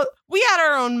there's, you know, we had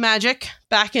our own magic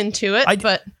back into it,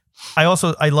 but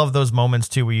I love those moments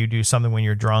too, where you do something when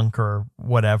you're drunk or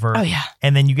whatever. Oh yeah.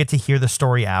 And then you get to hear the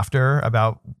story after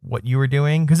about what you were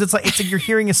doing. Cause it's like you're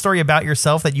hearing a story about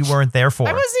yourself that you weren't there for.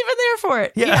 I wasn't even there for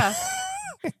it. Yeah.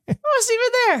 I wasn't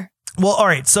even there. Well, all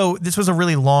right. So this was a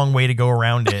really long way to go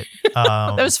around it.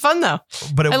 That was fun though.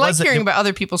 But I like hearing about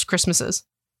other people's Christmases.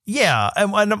 Yeah,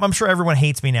 I'm sure everyone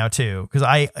hates me now too, because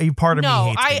part of me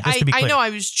hates me. Just to be clear. I know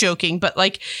I was joking, but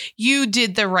like you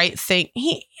did the right thing.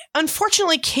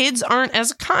 Unfortunately, kids aren't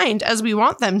as kind as we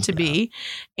want them to be,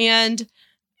 and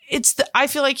I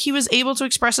feel like he was able to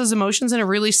express his emotions in a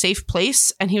really safe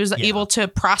place, and he was able to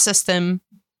process them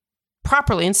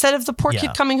properly instead of the poor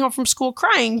kid coming home from school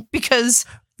crying because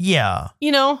you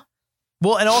know.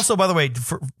 Well, and also, by the way,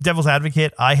 for devil's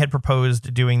advocate, I had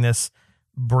proposed doing this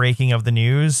breaking of the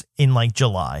news in like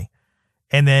July,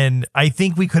 and then I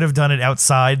think we could have done it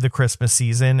outside the Christmas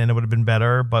season and it would have been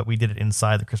better, but we did it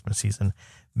inside the Christmas season.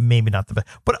 Maybe not the best,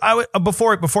 but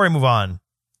before I move on,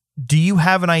 do you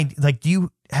have an idea?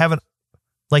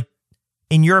 Like,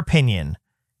 in your opinion,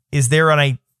 is there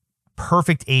a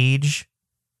perfect age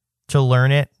to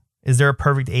learn it? Is there a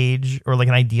perfect age or like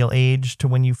an ideal age to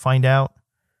when you find out?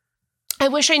 I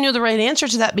wish I knew the right answer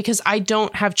to that because I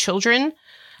don't have children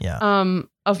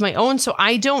of my own. So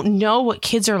I don't know what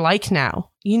kids are like now.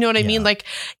 You know what I mean? Like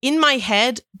in my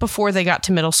head before they got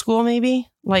to middle school, maybe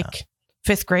like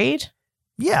 5th grade.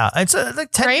 Yeah. It's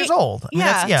like 10 years old.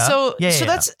 I mean, So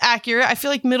that's accurate. I feel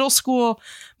like middle school,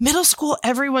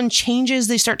 everyone changes.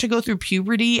 They start to go through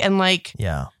puberty and like,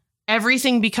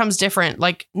 everything becomes different.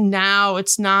 Like now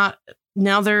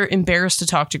they're embarrassed to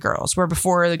talk to girls where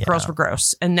before the girls were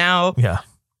gross. And now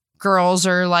girls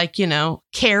are like, you know,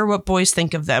 care what boys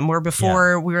think of them. Where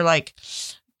before we were like,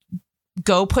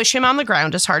 go push him on the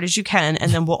ground as hard as you can.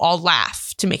 And then we'll all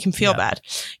laugh to make him feel bad,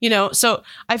 you know? So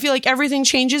I feel like everything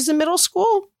changes in middle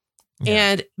school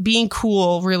and being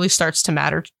cool really starts to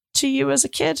matter to you as a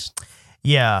kid.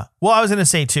 Yeah. Well, I was going to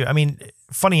say too, I mean,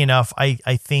 funny enough, I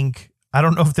think, I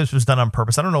don't know if this was done on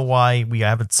purpose. I don't know why we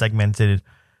have it segmented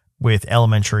with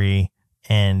elementary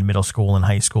and middle school and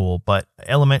high school, but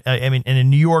in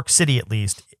New York City, at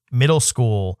least, middle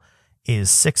school is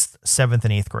 6th, 7th,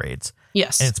 and 8th grades.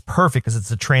 Yes. And it's perfect because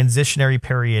it's a transitionary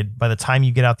period. By the time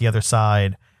you get out the other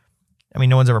side, I mean,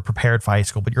 no one's ever prepared for high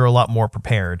school, but you're a lot more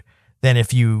prepared. than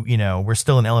if we're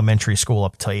still in elementary school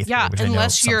up till 8th Yeah, grade.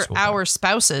 unless you're our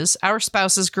spouses. Our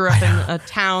spouses grew up in a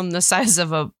town the size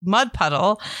of a mud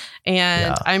puddle,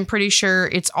 and I'm pretty sure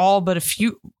it's all but a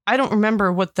few. I don't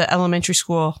remember what the elementary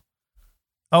school.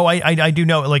 Oh, I do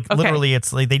know. Like literally,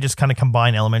 it's like they just kind of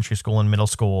combine elementary school and middle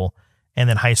school, and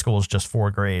then high school is just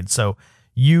 4 grades. So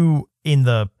you in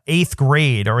the 8th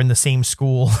grade are in the same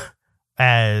school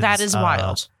as that is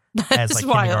wild. As like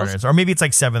kindergartners, or maybe it's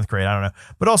like 7th grade. I don't know.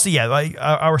 But also, like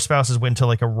our spouses went to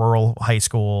like a rural high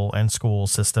school and school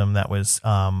system that was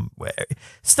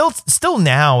still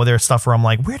now there's stuff where I'm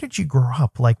like, where did you grow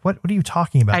up? Like, what are you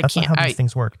talking about? That's not how these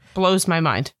things work. Blows my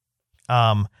mind.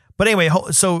 But anyway,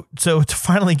 so to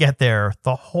finally get there,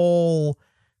 the whole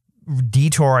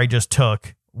detour I just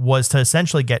took was to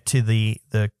essentially get to the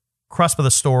crust of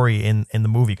the story in the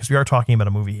movie, because we are talking about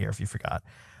a movie here, if you forgot.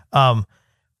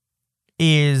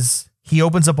 Is he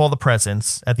opens up all the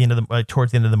presents at the end of the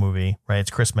towards the end of the movie, right? It's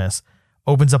Christmas.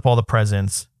 Opens up all the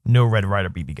presents. No Red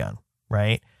Ryder BB gun,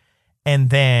 right?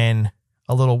 And then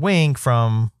a little wink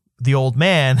from the old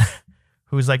man,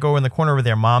 who's like, in the corner over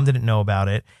there. Mom didn't know about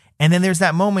it. And then there's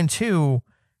that moment too,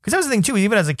 because that was the thing too.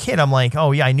 Even as a kid, I'm like,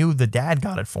 oh yeah, I knew the dad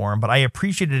got it for him, but I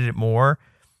appreciated it more.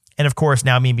 And of course,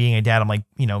 now me being a dad, I'm like,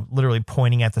 literally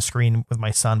pointing at the screen with my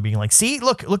son, being like, see,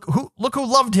 look who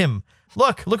loved him.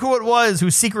 Look who it was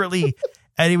who secretly,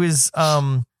 and he was,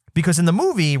 because in the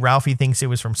movie, Ralphie thinks it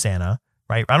was from Santa,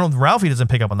 right? Ralphie doesn't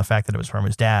pick up on the fact that it was from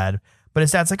his dad, but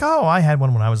his dad's like, oh, I had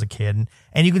one when I was a kid.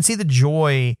 And you can see the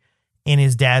joy in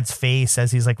his dad's face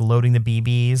as he's like loading the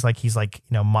BBs, like he's like,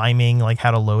 miming like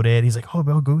how to load it. He's like, oh,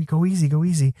 go easy, go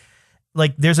easy.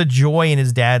 Like there's a joy in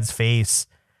his dad's face.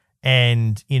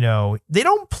 And, they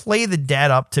don't play the dad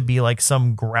up to be like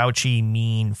some grouchy,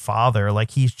 mean father.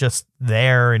 Like he's just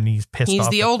there and he's pissed off. He's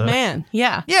the old man.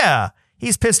 Yeah. Yeah.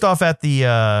 He's pissed off at the,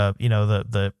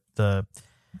 the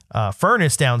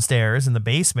furnace downstairs in the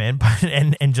basement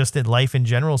and just in life in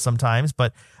general sometimes.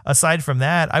 But aside from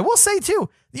that, I will say too,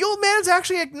 the old man's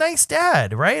actually a nice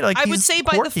dad, right? Like I would say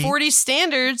by the 40s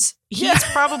standards, he's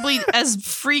probably as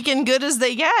freaking good as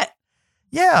they get.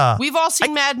 Yeah. We've all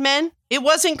seen Mad Men. It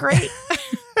wasn't great.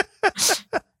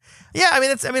 Yeah,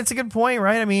 it's a good point,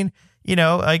 right? I mean,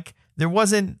 like there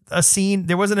wasn't a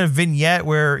vignette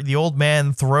where the old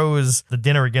man throws the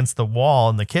dinner against the wall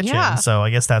in the kitchen. Yeah. So I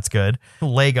guess that's good.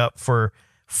 Leg up for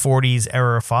 40s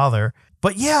era father.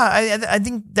 But yeah, I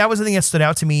think that was the thing that stood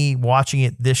out to me watching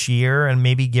it this year, and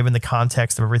maybe given the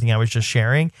context of everything I was just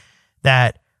sharing,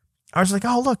 that I was like,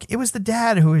 oh, look, it was the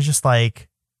dad who was just like,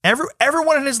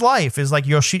 everyone in his life is like,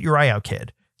 you'll shoot your eye out,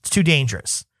 kid. It's too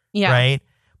dangerous. Yeah. Right.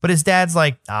 But his dad's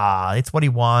like, it's what he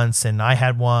wants. And I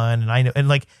had one, and I know. And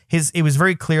like it was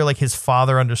very clear, like his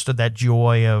father understood that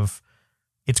joy of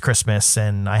it's Christmas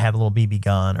and I had a little BB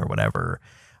gun or whatever.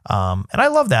 And I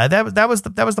love that. That was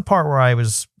the part where I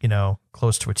was,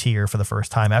 close to a tear for the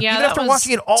first time. After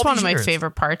watching it all these years. It's one of my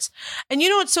favorite parts. And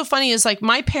what's so funny is like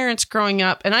my parents growing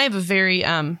up, and I have a very,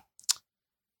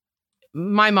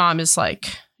 my mom is like,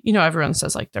 everyone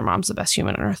says like their mom's the best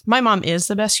human on earth. My mom is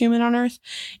the best human on earth.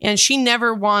 And she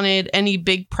never wanted any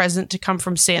big present to come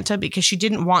from Santa because she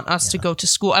didn't want us to go to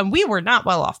school. And we were not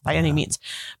well off by any means,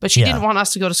 but she didn't want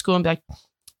us to go to school and be like,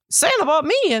 Santa bought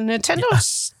me a Nintendo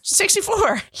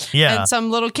 64. Yeah. And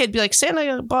some little kid be like,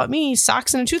 Santa bought me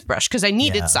socks and a toothbrush because I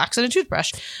needed socks and a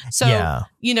toothbrush. So,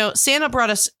 Santa brought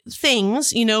us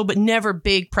things, but never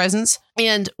big presents.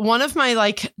 And one of my,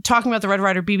 like, talking about the Red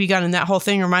Ryder BB gun and that whole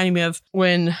thing reminded me of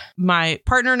when my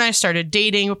partner and I started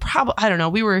dating. Probably, I don't know,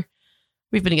 we've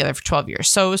been together for 12 years.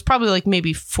 So it was probably like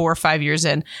maybe 4 or 5 years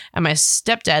in. And my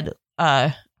stepdad,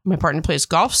 my partner plays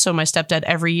golf, so my stepdad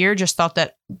every year just thought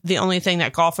that the only thing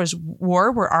that golfers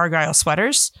wore were Argyle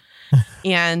sweaters.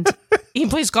 And he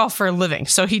plays golf for a living,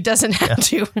 so he doesn't have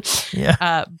to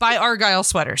buy Argyle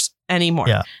sweaters anymore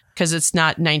because it's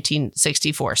not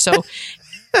 1964. So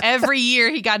every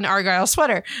year he got an Argyle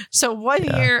sweater. So one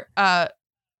year,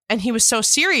 and he was so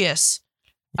serious.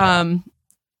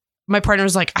 My partner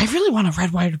was like, I really want a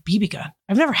Red Ryder BB gun.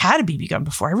 I've never had a BB gun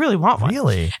before. I really want one.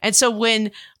 Really? And so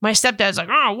when my stepdad's like,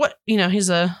 oh, what? He's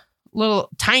a little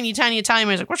tiny Italian.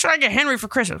 He's like, what should I get Henry for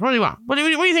Christmas? What do you want? What do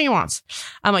you think he wants?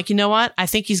 I'm like, you know what? I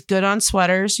think he's good on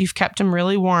sweaters. You've kept him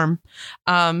really warm.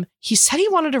 He said he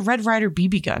wanted a Red Ryder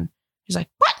BB gun. He's like,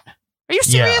 what? Are you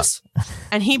serious? Yeah.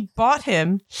 And he bought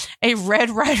him a Red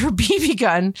Ryder BB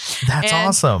gun. That's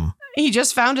awesome. He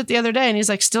just found it the other day and he's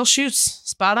like, still shoots,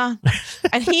 spot on.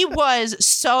 And he was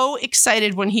so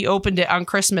excited when he opened it on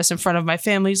Christmas in front of my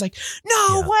family. He's like,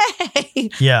 no way.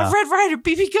 Yeah. A Red Ryder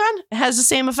BB gun has the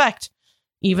same effect,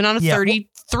 even on a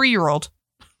 33-year-old.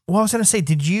 Well, I was going to say,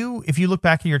 if you look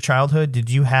back at your childhood, did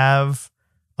you have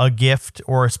a gift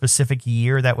or a specific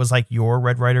year that was like your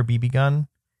Red Ryder BB gun?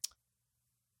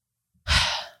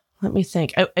 Let me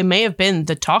think. It may have been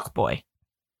the Talk Boy.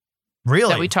 Really?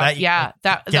 That we talked.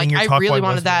 That like I really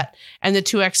wanted that, and the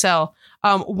 2XL.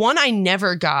 One I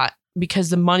never got because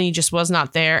the money just was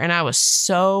not there, and I was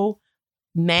so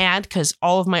mad because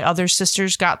all of my other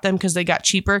sisters got them because they got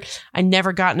cheaper. I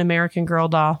never got an American Girl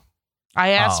doll.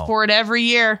 I asked for it every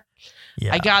year.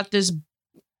 Yeah. I got this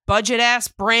budget ass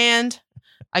brand.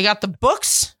 I got the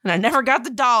books, and I never got the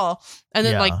doll. And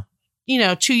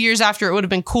then 2 years after, it would have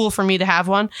been cool for me to have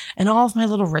one. And all of my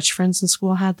little rich friends in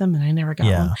school had them, and I never got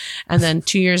one. And then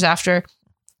 2 years after,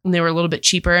 and they were a little bit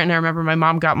cheaper. And I remember my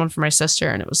mom got one for my sister,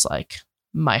 and it was like,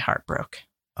 my heart broke.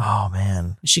 Oh,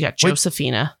 man. She got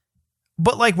Josephina.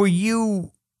 But like, were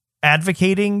you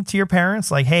advocating to your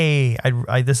parents? Like, hey,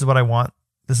 I this is what I want.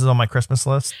 This is on my Christmas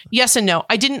list. Yes and no.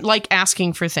 I didn't like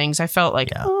asking for things. I felt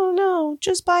like, oh no,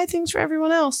 just buy things for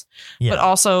everyone else. Yeah. But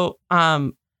also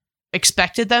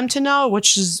expected them to know,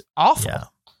 which is awful. Yeah.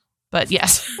 But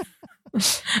yes,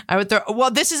 I would throw. Well,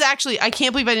 this is actually, I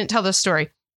can't believe I didn't tell this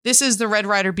story. This is the Red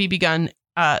Ryder BB gun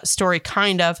story,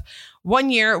 kind of. One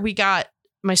year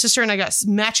my sister and I got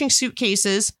matching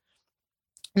suitcases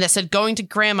that said going to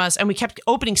grandma's, and we kept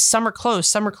opening summer clothes,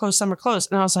 summer clothes, summer clothes.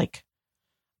 And I was like,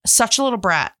 such a little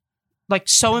brat, like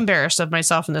so embarrassed of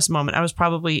myself in this moment. I was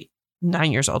probably 8 or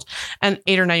 9 years old.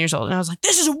 And I was like,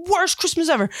 this is the worst Christmas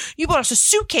ever. You bought us a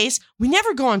suitcase. We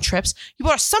never go on trips. You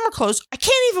bought us summer clothes. I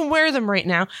can't even wear them right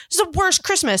now. This is the worst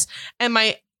Christmas. And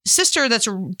my sister that's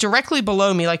directly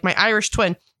below me, like my Irish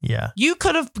twin. Yeah. You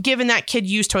could have given that kid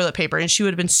used toilet paper and she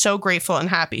would have been so grateful and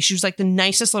happy. She was like the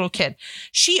nicest little kid.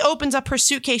 She opens up her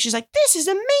suitcase. She's like, this is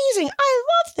amazing. I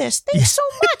love this. Thanks so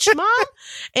much, Mom.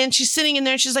 And she's sitting in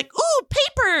there and she's like, ooh,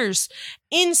 papers.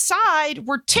 Inside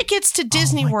were tickets to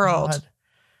Disney World. God.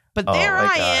 But there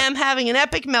I am having an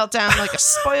epic meltdown like a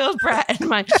spoiled brat. And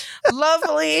my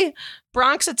lovely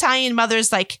Bronx Italian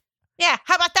mother's like, yeah,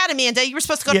 how about that, Amanda? You were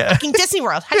supposed to go to fucking Disney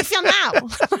World. How do you feel now?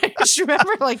 I just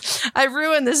remember, like, I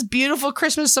ruined this beautiful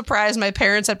Christmas surprise my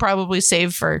parents had probably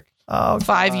saved for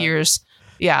 5 years.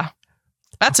 Yeah.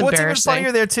 That's embarrassing. What's even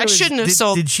funnier there, too, I shouldn't have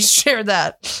shared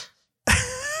that.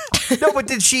 No, but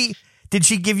did she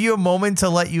give you a moment to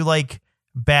let you, like,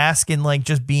 bask in, like,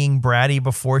 just being bratty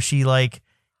before she, like,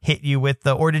 hit you with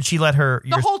or did she let her?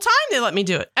 The whole time they let me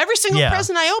do it. Every single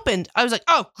present I opened, I was like,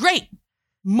 oh, great.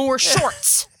 More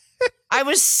shorts. I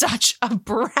was such a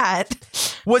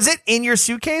brat. Was it in your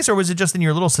suitcase or was it just in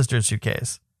your little sister's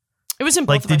suitcase? It was in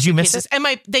both of my suitcases. And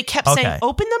they kept saying,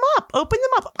 open them up. Like,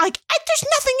 there's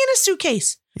nothing in a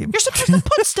suitcase. You're supposed to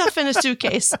put stuff in a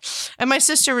suitcase. And my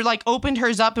sister like opened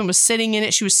hers up and was sitting in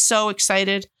it. She was so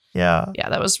excited. Yeah. Yeah,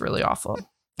 that was really awful.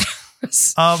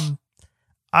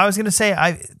 I was going to say,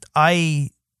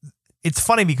 it's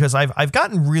funny because I've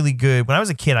gotten really good. When I was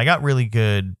a kid, I got really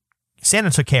good.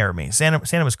 Santa took care of me.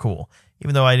 Santa was cool,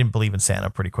 even though I didn't believe in Santa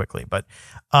pretty quickly. But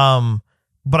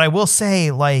I will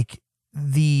say, like,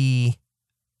 because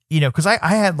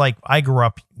I grew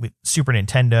up with Super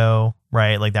Nintendo,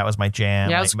 right? Like, that was my jam.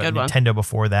 Yeah, that's a good one. Nintendo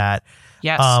before that.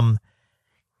 Yes.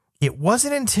 It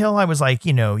wasn't until I was like,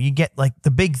 you get, like, the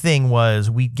big thing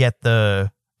was we'd get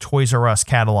the Toys R Us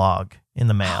catalog in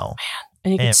the mail. Oh, man.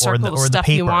 And you could circle the stuff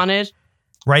you wanted.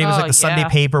 Right, it was like the Sunday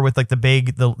paper with like the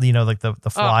big, the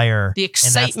flyer, the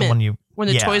excitement when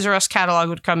the Toys R Us catalog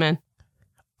would come in.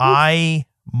 My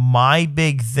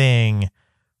big thing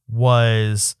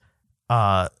was,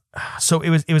 so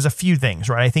it was a few things,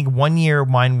 right? I think one year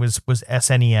mine was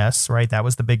SNES, right? That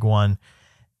was the big one,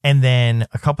 and then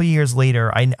a couple of years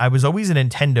later, I was always a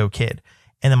Nintendo kid,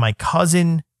 and then my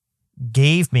cousin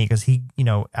gave me because he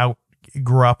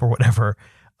grew up or whatever.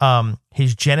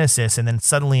 His Genesis, and then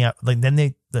suddenly,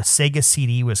 the Sega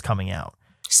CD was coming out.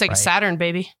 Sega Saturn,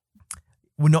 baby.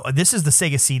 Well, no, this is the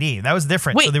Sega CD. That was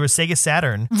different. Wait, so there was Sega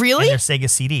Saturn, really, and there's Sega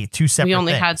CD, two separate. We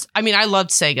only things. I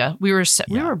loved Sega. We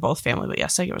were both family, but yeah,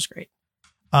 Sega was great.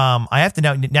 I have to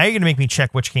now you're gonna make me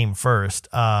check which came first.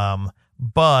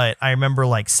 But I remember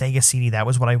like Sega CD. That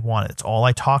was what I wanted. It's all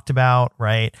I talked about.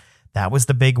 Right. That was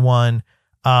the big one.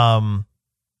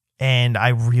 And I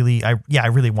really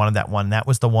wanted that one. That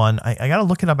was the one. I got to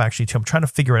look it up actually too. I'm trying to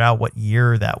figure it out what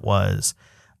year that was.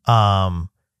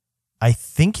 I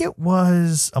think it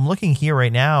was, I'm looking here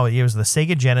right now. It was the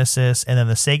Sega Genesis, and then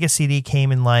the Sega CD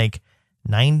came in like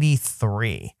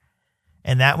 93.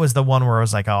 And that was the one where I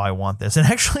was like, oh, I want this. And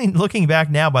actually looking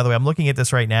back now, by the way, I'm looking at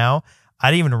this right now.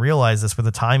 I didn't even realize this with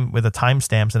the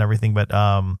timestamps and everything, but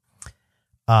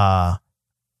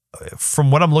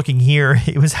from what I'm looking here,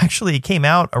 it came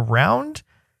out around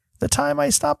the time I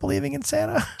stopped believing in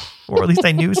Santa, or at least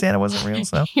I knew Santa wasn't real.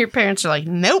 So Your parents are like,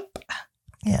 nope.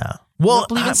 yeah. You Well, don't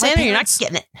believe in my Santa, you're not parents-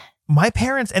 getting it. My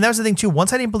parents, and that was the thing too.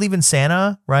 Once I didn't believe in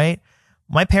Santa, right?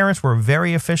 My parents were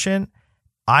very efficient.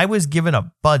 I was given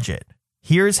a budget.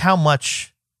 Here's how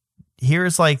much.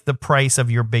 Here's like the price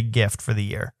of your big gift for the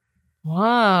year.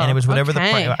 Wow. And it was whatever the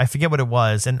price. I forget what it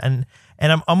was, and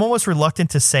I'm almost reluctant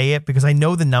to say it because I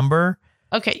know the number,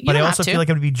 Okay, you but I don't also have to. feel like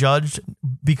I'm gonna be judged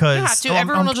because You have to. oh,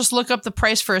 Everyone will just look up the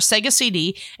price for a Sega CD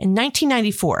in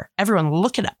 1994. Everyone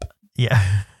look it up.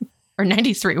 yeah. Or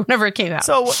 93, whenever it came out.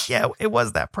 So yeah, it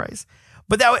was that price.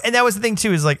 But that was the thing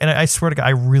too. Is like, and I swear to God,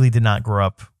 I really did not grow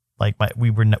up like we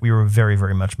were very,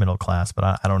 very much middle class. But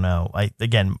I don't know.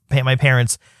 My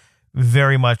parents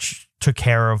very much took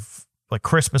care of, like,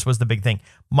 Christmas was the big thing.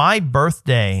 My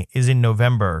birthday is in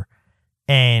November,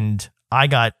 and I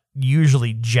got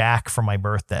usually Jack for my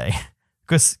birthday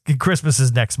because Christmas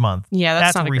is next month. Yeah,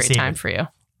 that's not a where we great save time it. for you.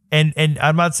 And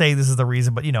I'm not saying this is the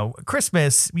reason, but, you know,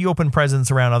 Christmas, we open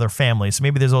presents around other families. So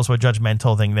maybe there's also a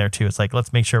judgmental thing there, too. It's like,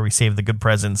 let's make sure we save the good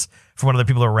presents for when other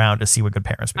people are around to see what good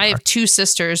parents we I are. have two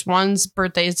sisters. One's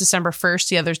birthday is December 1st.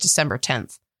 The other's December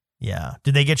 10th. Yeah.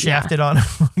 Did they get shafted on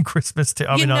Christmas, too?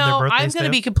 I mean, on their birthdays, I'm going to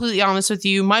too? be completely honest with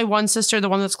you. My one sister, the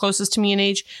one that's closest to me in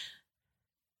age,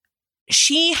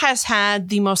 she has had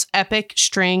the most epic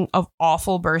string of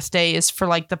awful birthdays for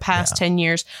like the past 10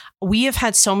 years. We have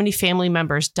had so many family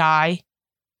members die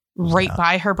right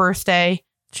by her birthday,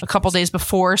 a couple days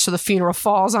before. So the funeral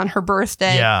falls on her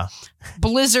birthday. Yeah.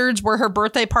 Blizzards where her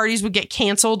birthday parties would get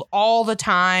canceled all the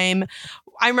time.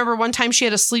 I remember one time she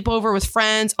had a sleepover with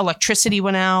friends. Electricity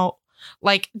went out.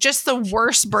 Like, just the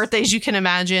worst birthdays you can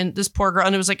imagine. This poor girl.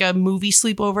 And it was like a movie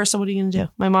sleepover. So what are you going to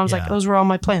do? My mom's like, those were all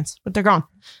my plans, but they're gone.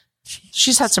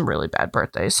 She's had some really bad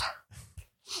birthdays.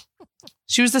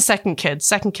 She was the second kid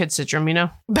syndrome, you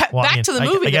know. Back to the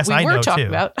movie that we were talking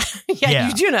about. Yeah,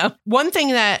 you do know. One thing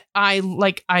that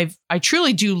I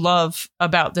truly do love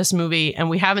about this movie, and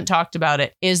we haven't talked about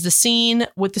it, is the scene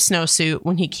with the snowsuit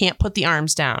when he can't put the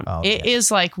arms down. It is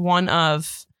like one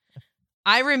of.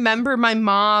 I remember my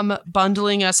mom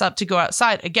bundling us up to go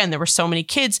outside. Again, there were so many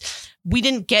kids. We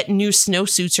didn't get new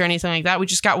snowsuits or anything like that. We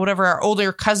just got whatever our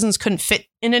older cousins couldn't fit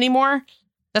in anymore.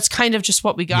 That's kind of just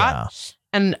what we got. Yeah.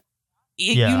 And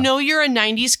you know you're a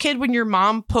 90s kid when your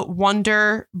mom put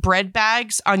Wonder bread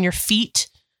bags on your feet,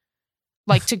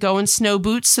 like to go in snow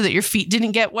boots so that your feet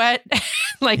didn't get wet.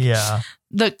 Like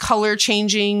the color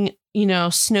changing, you know,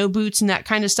 snow boots and that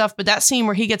kind of stuff. But that scene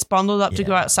where he gets bundled up to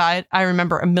go outside, I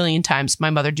remember a million times my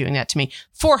mother doing that to me.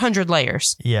 400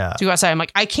 layers to go outside. I'm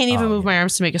like, I can't even move my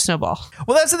arms to make a snowball.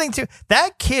 Well, that's the thing, too.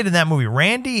 That kid in that movie,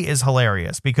 Randy, is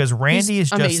hilarious because Randy is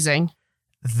just amazing.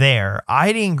 There.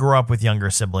 I didn't grow up with younger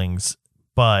siblings,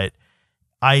 but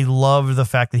I love the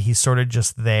fact that he's sort of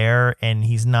just there and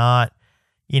he's not,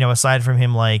 you know, aside from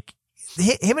him, like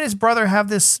him and his brother have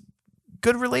this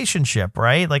good relationship,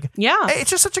 right? Like, it's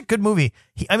just such a good movie.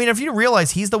 I mean, if you realize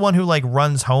he's the one who like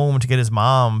runs home to get his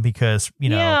mom because, you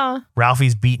know,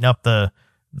 Ralphie's beating up the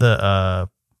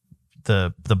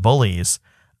bullies.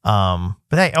 But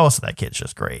that kid's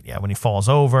just great. Yeah. When he falls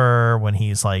over, when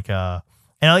he's like, and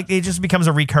like, it just becomes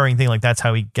a recurring thing. Like that's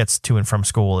how he gets to and from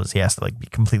school is he has to like be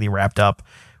completely wrapped up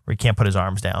where he can't put his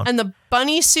arms down. And the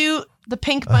bunny suit, the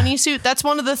pink bunny suit, that's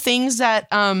one of the things that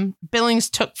Billings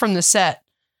took from the set.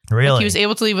 Really? Like he was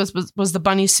able to leave was the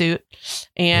bunny suit,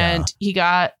 and he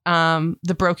got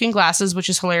the broken glasses, which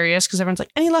is hilarious because everyone's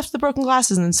like, and he left the broken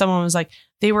glasses, and then someone was like,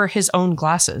 they were his own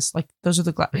glasses, like those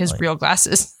are his real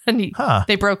glasses, and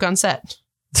they broke on set,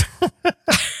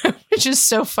 which is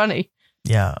so funny.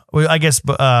 Yeah, well, I guess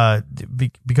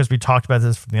because we talked about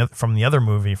this from the other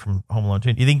movie from Home Alone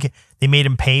 2. You think they made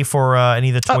him pay for any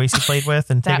of the toys he played with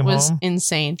and take him home? That was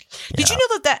insane. Yeah. Did you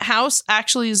know that house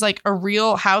actually is like a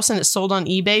real house and it's sold on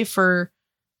eBay for?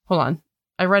 Hold on,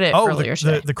 I read it earlier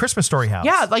today. The Christmas Story house.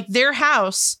 Yeah, like their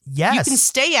house. Yes, you can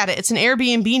stay at it. It's an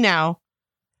Airbnb now,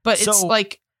 but it's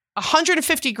like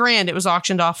 $150,000. It was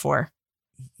auctioned off for.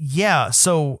 Yeah,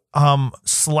 so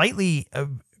slightly.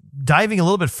 Diving a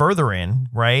little bit further in,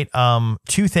 right?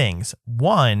 Two things.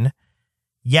 One,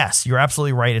 yes, you're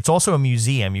absolutely right. It's also a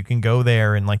museum. You can go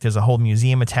there and like there's a whole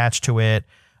museum attached to it.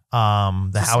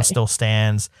 The house still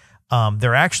stands.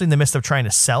 They're actually in the midst of trying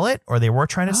to sell it, or they were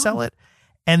trying to sell it.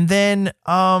 And then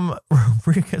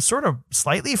sort of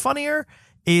slightly funnier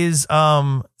is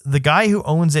the guy who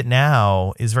owns it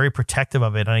now is very protective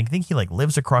of it. And I think he like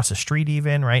lives across the street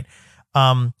even, right?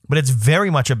 But it's very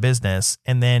much a business.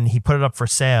 And then he put it up for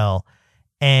sale.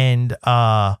 And,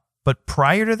 but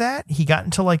prior to that, he got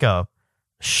into like a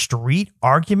street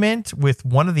argument with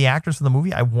one of the actors in the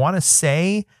movie. I want to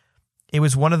say it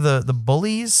was one of the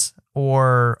bullies,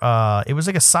 or it was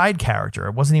like a side character.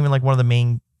 It wasn't even like one of the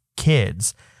main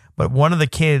kids, but one of the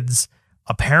kids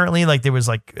apparently, like, there was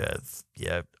like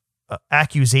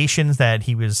accusations that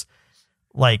he was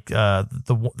like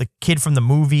the kid from the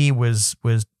movie was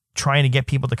trying to get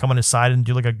people to come on his side and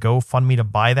do like a GoFundMe to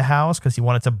buy the house because he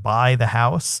wanted to buy the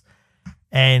house.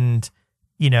 And,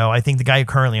 you know, I think the guy who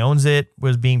currently owns it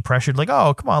was being pressured, like,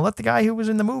 oh, come on, let the guy who was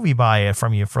in the movie buy it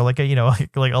from you for like a, you know,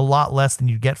 like a lot less than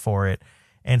you'd get for it.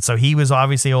 And so he was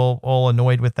obviously all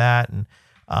annoyed with that. And,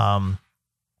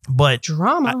 but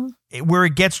drama where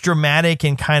it gets dramatic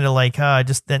and kind of like,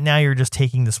 just that now you're just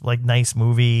taking this like nice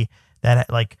movie that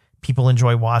like people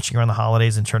enjoy watching around the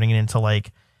holidays and turning it into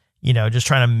like, you know, just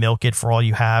trying to milk it for all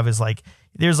you have. Is like,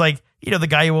 there's like, you know, the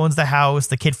guy who owns the house,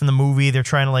 the kid from the movie, they're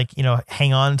trying to like, you know,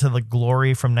 hang on to the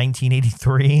glory from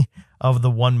 1983 of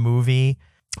the one movie.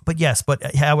 But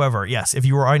however, yes, if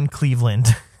you are in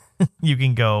Cleveland, you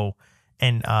can go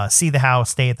and see the house,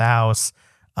 stay at the house,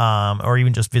 or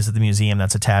even just visit the museum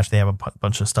that's attached. They have a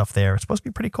bunch of stuff there. It's supposed to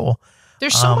be pretty cool.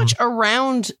 There's so much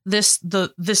around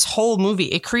this whole movie.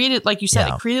 It created, like you said,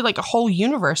 it created like a whole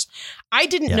universe. I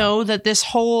didn't know that this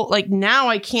whole, like, now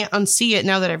I can't unsee it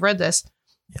now that I've read this.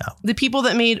 Yeah. The people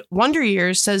that made Wonder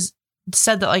Years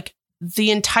said that like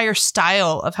the entire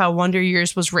style of how Wonder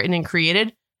Years was written and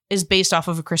created is based off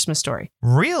of A Christmas Story.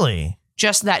 Really?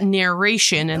 Just that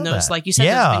narration and those, like you said,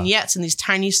 those vignettes and these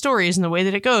tiny stories and the way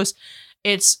that it goes.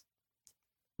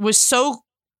 Was so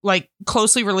like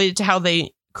closely related to how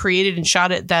they created and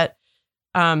shot it that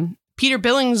Peter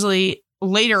Billingsley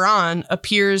later on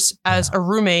appears as a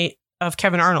roommate of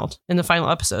Kevin Arnold in the final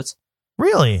episodes.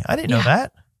 Really? I didn't know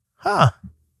that. Huh.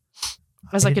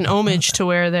 As like an homage to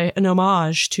where they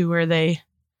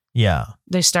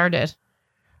started.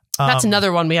 That's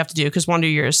another one we have to do because Wonder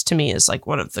Years to me is like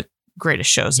one of the greatest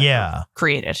shows ever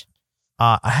created.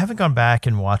 I haven't gone back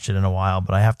and watched it in a while,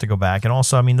 but I have to go back. And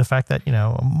also, I mean, the fact that, you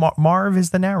know, Marv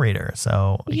is the narrator,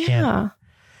 so I can't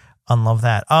unlove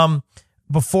that.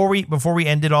 Before we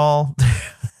end it all,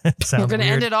 we're going to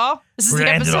end it all. This is the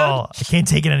episode. End it all. I can't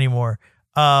take it anymore.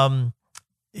 I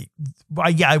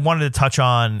wanted to touch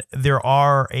on, there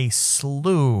are a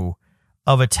slew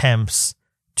of attempts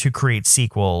to create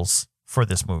sequels for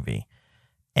this movie,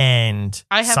 and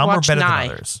some are better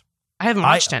than others. I haven't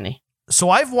watched any. So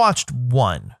I've watched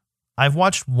one. There's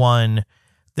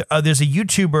a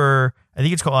YouTuber, I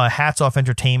think it's called Hats Off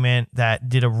Entertainment, that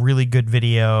did a really good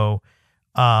video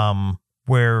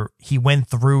where he went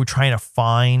through trying to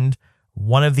find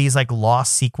one of these like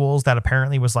lost sequels that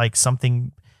apparently was like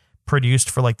something produced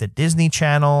for like the Disney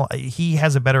Channel. He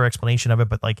has a better explanation of it,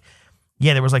 but like,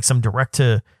 yeah, there was like some direct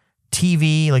to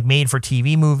TV, like made for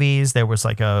TV movies. There was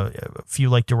like a few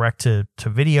like direct to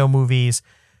video movies.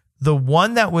 The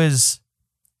one that was,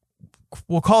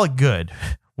 we'll call it good,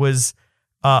 was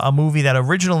a movie that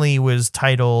originally was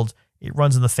titled It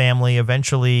Runs in the Family.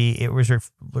 Eventually it was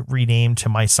renamed to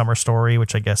My Summer Story,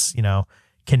 which I guess, you know,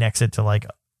 connects it to like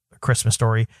A Christmas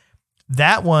Story.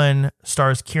 That one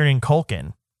stars Kieran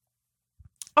Culkin.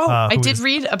 Oh, I did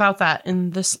read about that in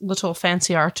this little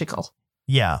fancy article.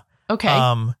 Yeah.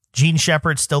 Okay. Gene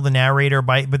Shepard's still the narrator,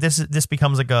 but this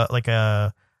becomes like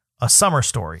a summer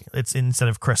story. It's instead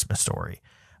of Christmas Story,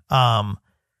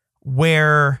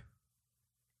 where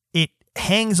it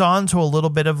hangs on to a little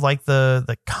bit of like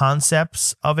the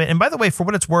concepts of it. And by the way, for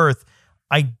what it's worth,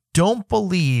 I don't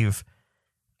believe,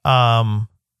 I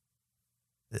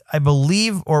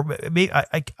believe, or maybe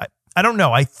I don't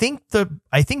know. I think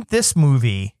this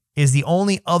movie is the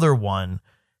only other one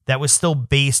that was still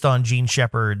based on Gene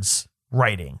Shepard's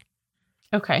writing.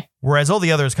 Okay. Whereas all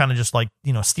the others kind of just like,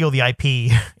 you know, steal the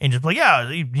IP and just like, yeah,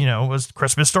 you know, it was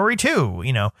Christmas Story 2,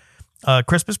 you know,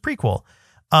 Christmas prequel.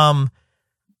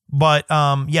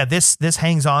 This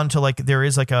hangs on to like, there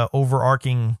is like a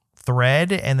overarching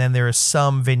thread, and then there is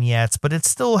some vignettes, but it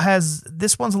still has,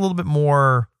 this one's a little bit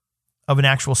more of an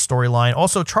actual storyline.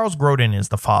 Also, Charles Grodin is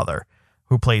the father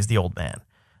who plays the old man.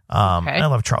 I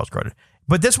love Charles Grodin.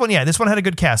 But this one had a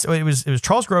good cast. It was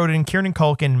Charles Grodin, Kieran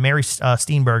Culkin, Mary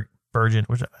Steenburgen,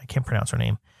 which I can't pronounce her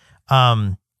name,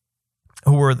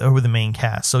 who were the main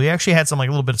cast. So he actually had some like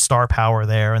a little bit of star power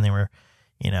there, and they were,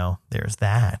 you know, there's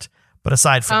that. But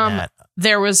aside from that,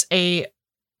 there was a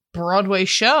Broadway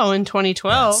show in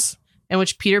 2012 in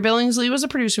which Peter Billingsley was a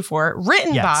producer for,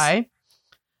 written by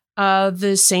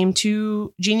the same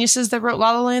two geniuses that wrote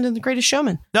La La Land and The Greatest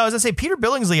Showman. No, as I say, Peter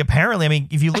Billingsley, apparently, I mean,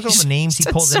 if you look at all the names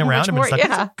he pulled in around him, it's like,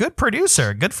 he's a good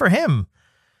producer. Good for him.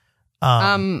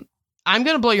 I'm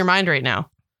going to blow your mind right now.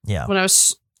 Yeah. When I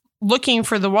was looking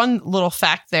for the one little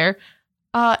fact there,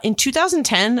 In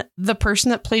 2010, the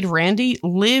person that played Randy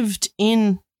lived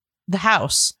in the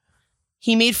house.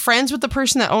 He made friends with the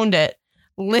person that owned it,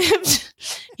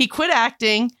 he quit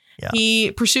acting. Yeah.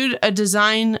 He pursued a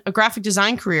graphic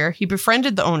design career. He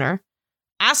befriended the owner,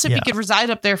 asked if he could reside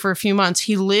up there for a few months.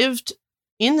 He lived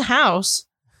in the house,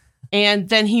 and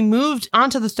then he moved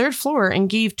onto the 3rd floor and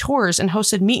gave tours and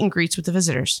hosted meet and greets with the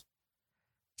visitors.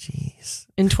 Jeez.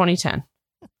 In 2010.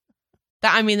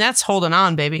 That's holding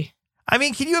on, baby. I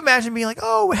mean, can you imagine being like,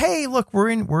 oh, hey, look, we're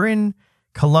in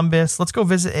Columbus. Let's go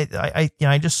visit it.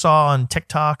 I just saw on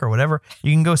TikTok or whatever.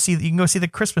 You can go see the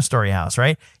Christmas Story house,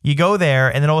 right? You go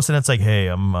there, and then all of a sudden it's like, hey,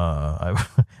 I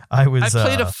played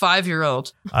a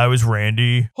 5-year-old. I was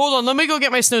Randy. Hold on, let me go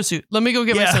get my snowsuit. My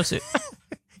snowsuit.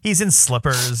 He's in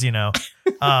slippers,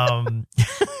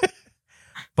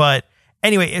 But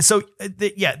anyway, so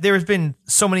there's been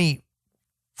so many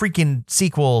freaking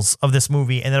sequels of this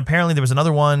movie, and then apparently there was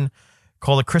another one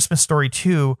called A Christmas Story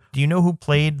 2. Do you know who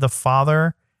played the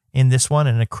father in this one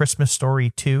in A Christmas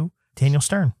Story 2? Daniel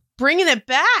Stern. Bringing it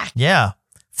back. Yeah.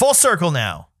 Full circle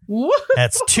now. Woo-hoo.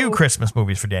 That's 2 Christmas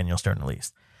movies for Daniel Stern, at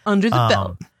least. Under the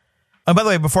belt. And by the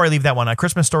way, before I leave that one, A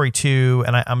Christmas Story 2,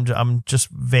 and I'm just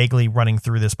vaguely running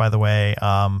through this, by the way.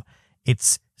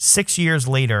 It's 6 years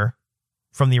later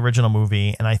from the original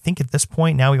movie, and I think at this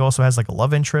point now he also has like a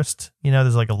love interest.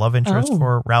 There's like a love interest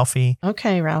for Ralphie.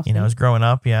 Okay, Ralphie. He's growing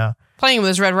up, yeah. Playing with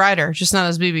his Red Ryder, just not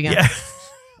his BB gun.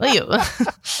 Yeah.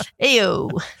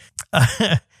 Ew.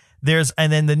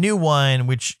 And then the new one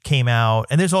which came out,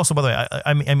 and there's also, by the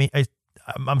way,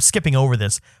 I'm skipping over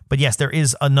this, but yes, there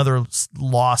is another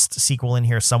lost sequel in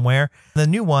here somewhere. The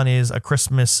new one is A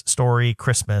Christmas Story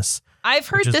Christmas. I've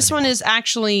heard this one is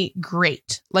actually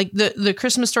great. Like the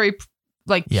Christmas Story,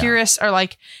 purists are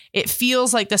like, it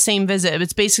feels like the same visit.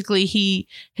 It's basically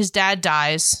his dad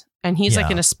dies, and he's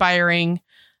like an aspiring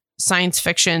science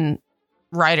fiction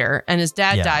writer, and his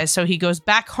dad dies, so he goes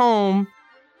back home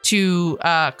to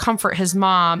comfort his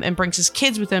mom and brings his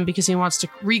kids with him because he wants to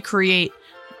recreate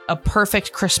a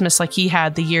perfect Christmas like he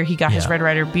had the year he got his Red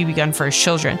Ryder BB gun for his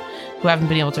children who haven't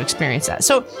been able to experience that.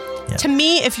 So to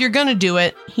me, if you're gonna do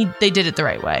it, they did it the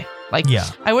right way.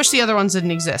 I wish the other ones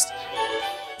didn't exist,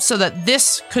 so that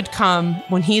this could come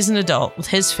when he's an adult with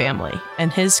his family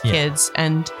and his kids.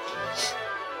 And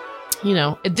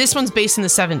this one's based in the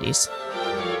 70s.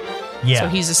 So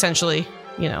he's essentially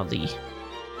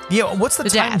what's the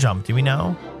time jump? Do we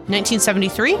know?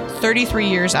 1973, 33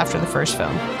 years after the first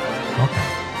film.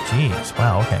 Okay. Jeez.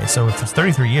 Wow. Okay. So if it's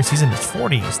 33 years, he's in his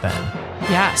 40s then.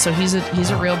 Yeah. So he's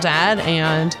a real dad,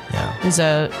 and he's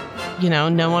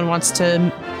no one wants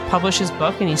to publish his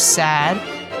book, and he's sad,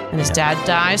 and his dad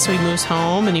dies. So he moves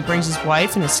home, and he brings his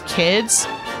wife and his kids,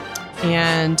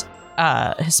 and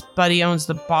his buddy owns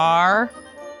the bar,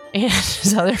 and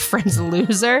his other friend's a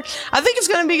loser. I think it's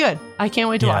going to be good. I can't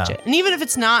wait to watch it. And even if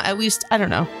it's not, at least, I don't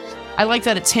know. I like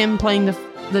that it's him playing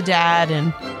the dad,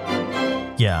 and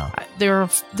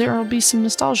there'll be some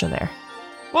nostalgia there.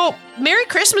 Well, Merry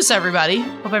Christmas, everybody.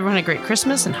 Hope everyone had a great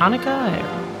Christmas and Hanukkah or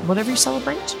whatever you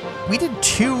celebrate. We did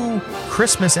 2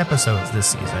 Christmas episodes this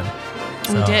season.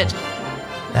 So we did.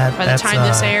 By the time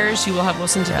this airs, you will have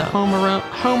listened to the Home Alone.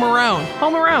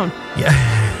 Yeah.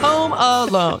 Home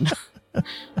Alone.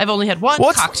 I've only had one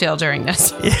cocktail during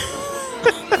this.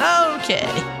 Okay.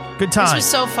 Good time. This was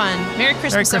so fun. Merry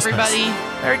Christmas, everybody.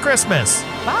 Merry Christmas.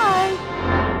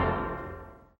 Bye.